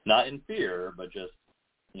 not in fear, but just,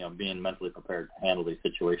 being mentally prepared to handle these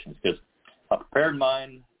situations. Because a prepared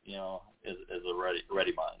mind, is a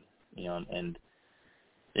ready mind, and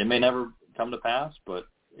it may never come to pass, but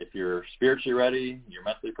if you're spiritually ready, you're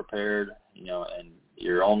mentally prepared, and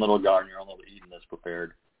your own little garden, your own little Eden is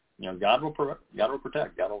prepared, God will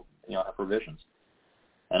protect. God will, have provisions.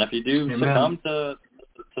 And if you do succumb to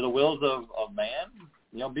the wills of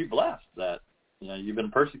man, be blessed that, you've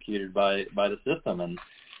been persecuted by the system,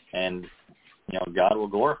 and God will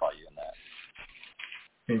glorify you in that.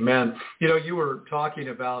 Amen. You were talking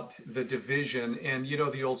about the division and,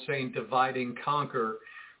 the old saying, divide and conquer.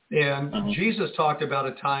 And Jesus talked about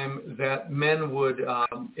a time that men would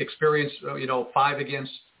experience, 5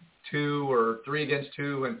 against 2 or 3 against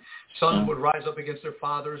 2, and sons would rise up against their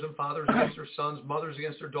fathers and fathers against their sons, mothers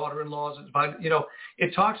against their daughter-in-laws.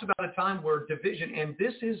 It talks about a time where division, and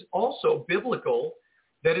this is also biblical,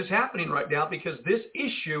 that is happening right now, because this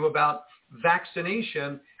issue about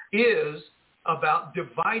vaccination is about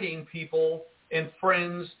dividing people and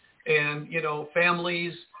friends and,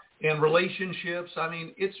 families and relationships. I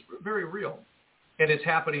mean, it's very real, and it's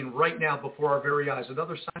happening right now before our very eyes.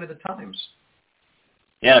 Another sign of the times.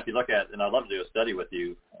 Yeah, if you look at, and I'd love to do a study with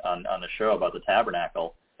you on the show about the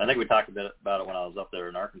tabernacle. I think we talked a bit about it when I was up there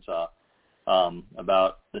in Arkansas,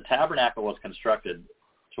 about the tabernacle was constructed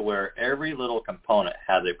to where every little component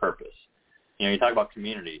has a purpose. You know, you talk about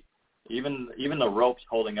community. Even the ropes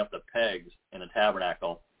holding up the pegs in the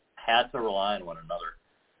tabernacle had to rely on one another.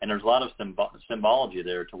 And there's a lot of symbology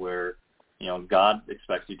there to where, you know, God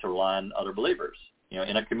expects you to rely on other believers, you know,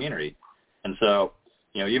 in a community. And so,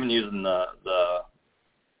 you know, even using the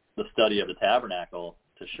study of the tabernacle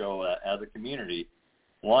to show that as a community,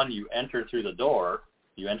 one, you enter through the door,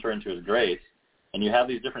 you enter into his grace, and you have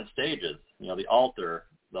these different stages, you know, the altar,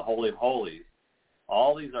 the Holy of Holies.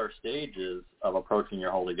 All these are stages of approaching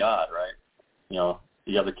your holy God, right? You know,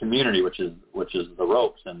 you have the community, which is the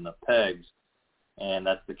ropes and the pegs, and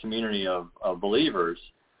that's the community of believers.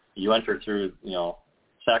 You enter through, you know,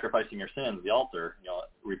 sacrificing your sins, the altar, you know,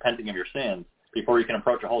 repenting of your sins before you can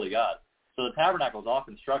approach a holy God. So the tabernacle is all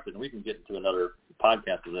constructed, and we can get into another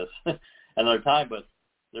podcast of this another time, but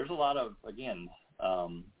there's a lot of, again,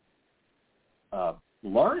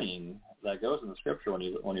 learning that goes in the Scripture when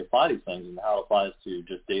you apply these things and how it applies to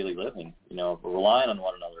just daily living, you know, relying on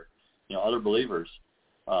one another, you know, other believers.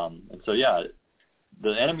 And so, yeah,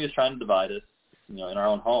 the enemy is trying to divide us, you know, in our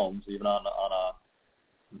own homes, even on a,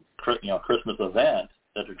 you know, Christmas event,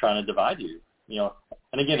 that they're trying to divide you, you know.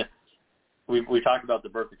 And again, we talked about the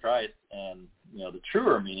birth of Christ and, you know, the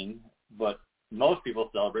truer meaning, but most people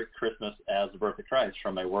celebrate Christmas as the birth of Christ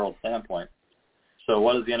from a world standpoint. So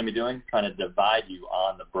what is the enemy doing? Trying to divide you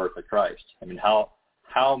on the birth of Christ. I mean, how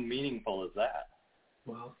meaningful is that?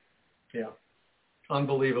 Wow. Yeah.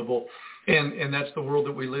 Unbelievable. And that's the world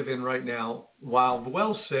that we live in right now. Wow.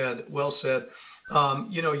 Well said. Well said.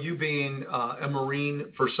 You know, you being a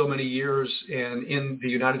Marine for so many years and in the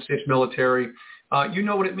United States military, you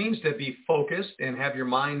know what it means to be focused and have your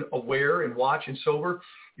mind aware and watch and sober.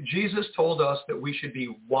 Jesus told us that we should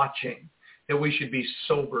be watching, that we should be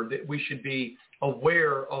sober, that we should be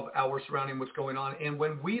aware of our surrounding, what's going on. And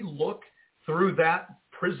when we look through that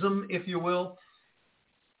prism, if you will,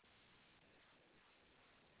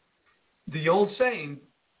 the old saying,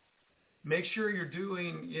 make sure you're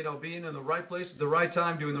doing, you know, being in the right place at the right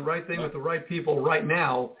time, doing the right thing with the right people right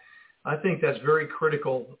now. I think that's very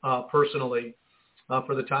critical personally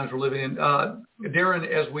for the times we're living in. Darren,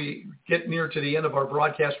 as we get near to the end of our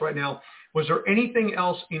broadcast right now, was there anything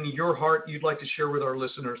else in your heart you'd like to share with our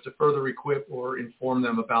listeners to further equip or inform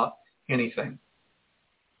them about anything?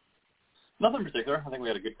 Nothing in particular. I think we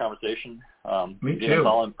had a good conversation. Me too. It's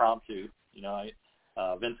all impromptu. You know,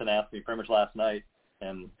 Vincent asked me pretty much last night,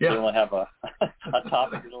 and didn't really have a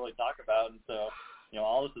topic to really talk about. And so, you know,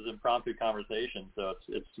 all this is impromptu conversation, so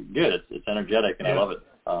it's good. It's energetic, and I love it.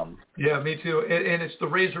 Yeah, me too. And it's the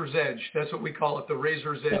razor's edge. That's what we call it, the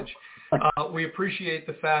razor's edge. We appreciate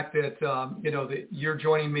the fact that, you know, that you're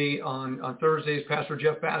joining me on Thursdays. Pastor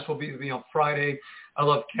Jeff Bass will be with me on Friday. I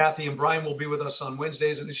love Kathy and Brian will be with us on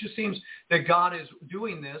Wednesdays. And it just seems that God is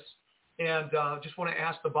doing this. And just want to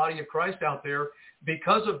ask the body of Christ out there,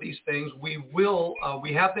 because of these things, we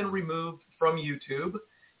have been removed from YouTube.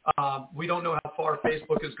 We don't know how far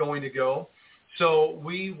Facebook is going to go. So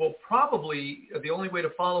we will probably, the only way to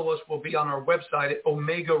follow us will be on our website at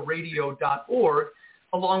omegaradio.org,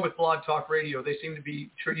 along with Blog Talk Radio. They seem to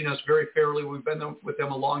be treating us very fairly. We've been with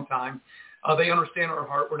them a long time. They understand our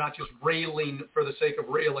heart. We're not just railing for the sake of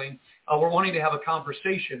railing. We're wanting to have a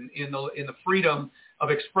conversation in the freedom of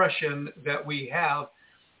expression that we have.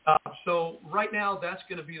 So right now, that's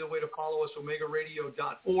going to be the way to follow us,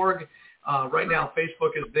 omegaradio.org. Right now,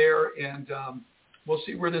 Facebook is there, and we'll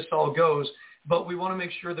see where this all goes. But we want to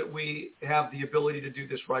make sure that we have the ability to do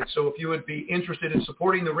this right. So if you would be interested in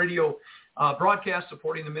supporting the radio broadcast,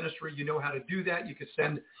 supporting the ministry, you know how to do that. You could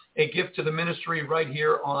send a gift to the ministry right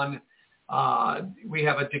here on, we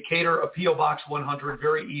have a Decatur, a P.O. Box 100,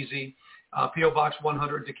 very easy. P.O. Box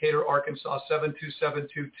 100, Decatur, Arkansas,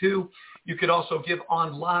 72722. You could also give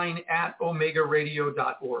online at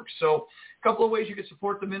omegaradio.org. So a couple of ways you could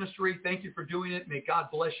support the ministry. Thank you for doing it. May God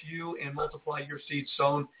bless you and multiply your seed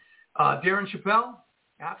sown. Darren Chappell,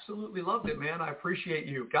 absolutely loved it, man. I appreciate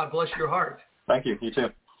you. God bless your heart. Thank you. You too.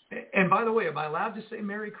 And by the way, am I allowed to say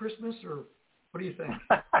Merry Christmas, or what do you think?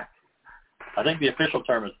 I think the official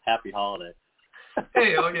term is Happy Holiday.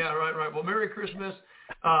 Hey, oh yeah, right. Well, Merry Christmas.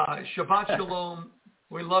 Shabbat Shalom.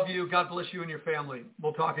 We love you. God bless you and your family.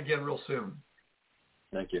 We'll talk again real soon.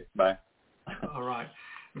 Thank you. Bye. All right.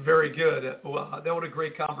 Very good. Well, that was a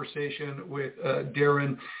great conversation with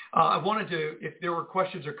Darren. I wanted to, if there were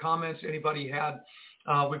questions or comments anybody had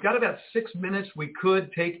We've got about 6 minutes. We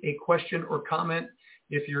could take a question or comment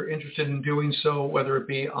if you're interested in doing so, whether it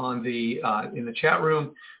be on the in the chat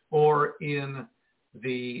room or in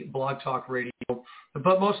the Blog Talk Radio.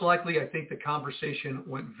 But most likely, I think the conversation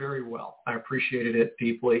went very well. I appreciated it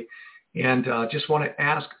deeply. And just want to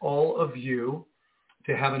ask all of you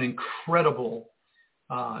to have an incredible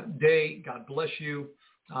day. God bless you.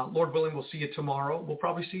 Lord willing, we'll see you tomorrow. We'll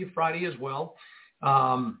probably see you Friday as well.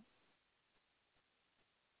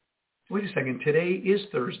 Wait a second. Today is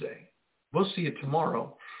Thursday. We'll see you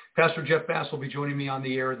tomorrow. Pastor Jeff Bass will be joining me on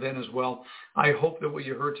the air then as well. I hope that what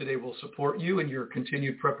you heard today will support you in your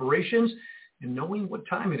continued preparations and knowing what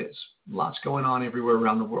time it is. Lots going on everywhere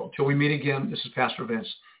around the world. Till we meet again, this is Pastor Vince.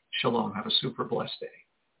 Shalom. Have a super blessed day.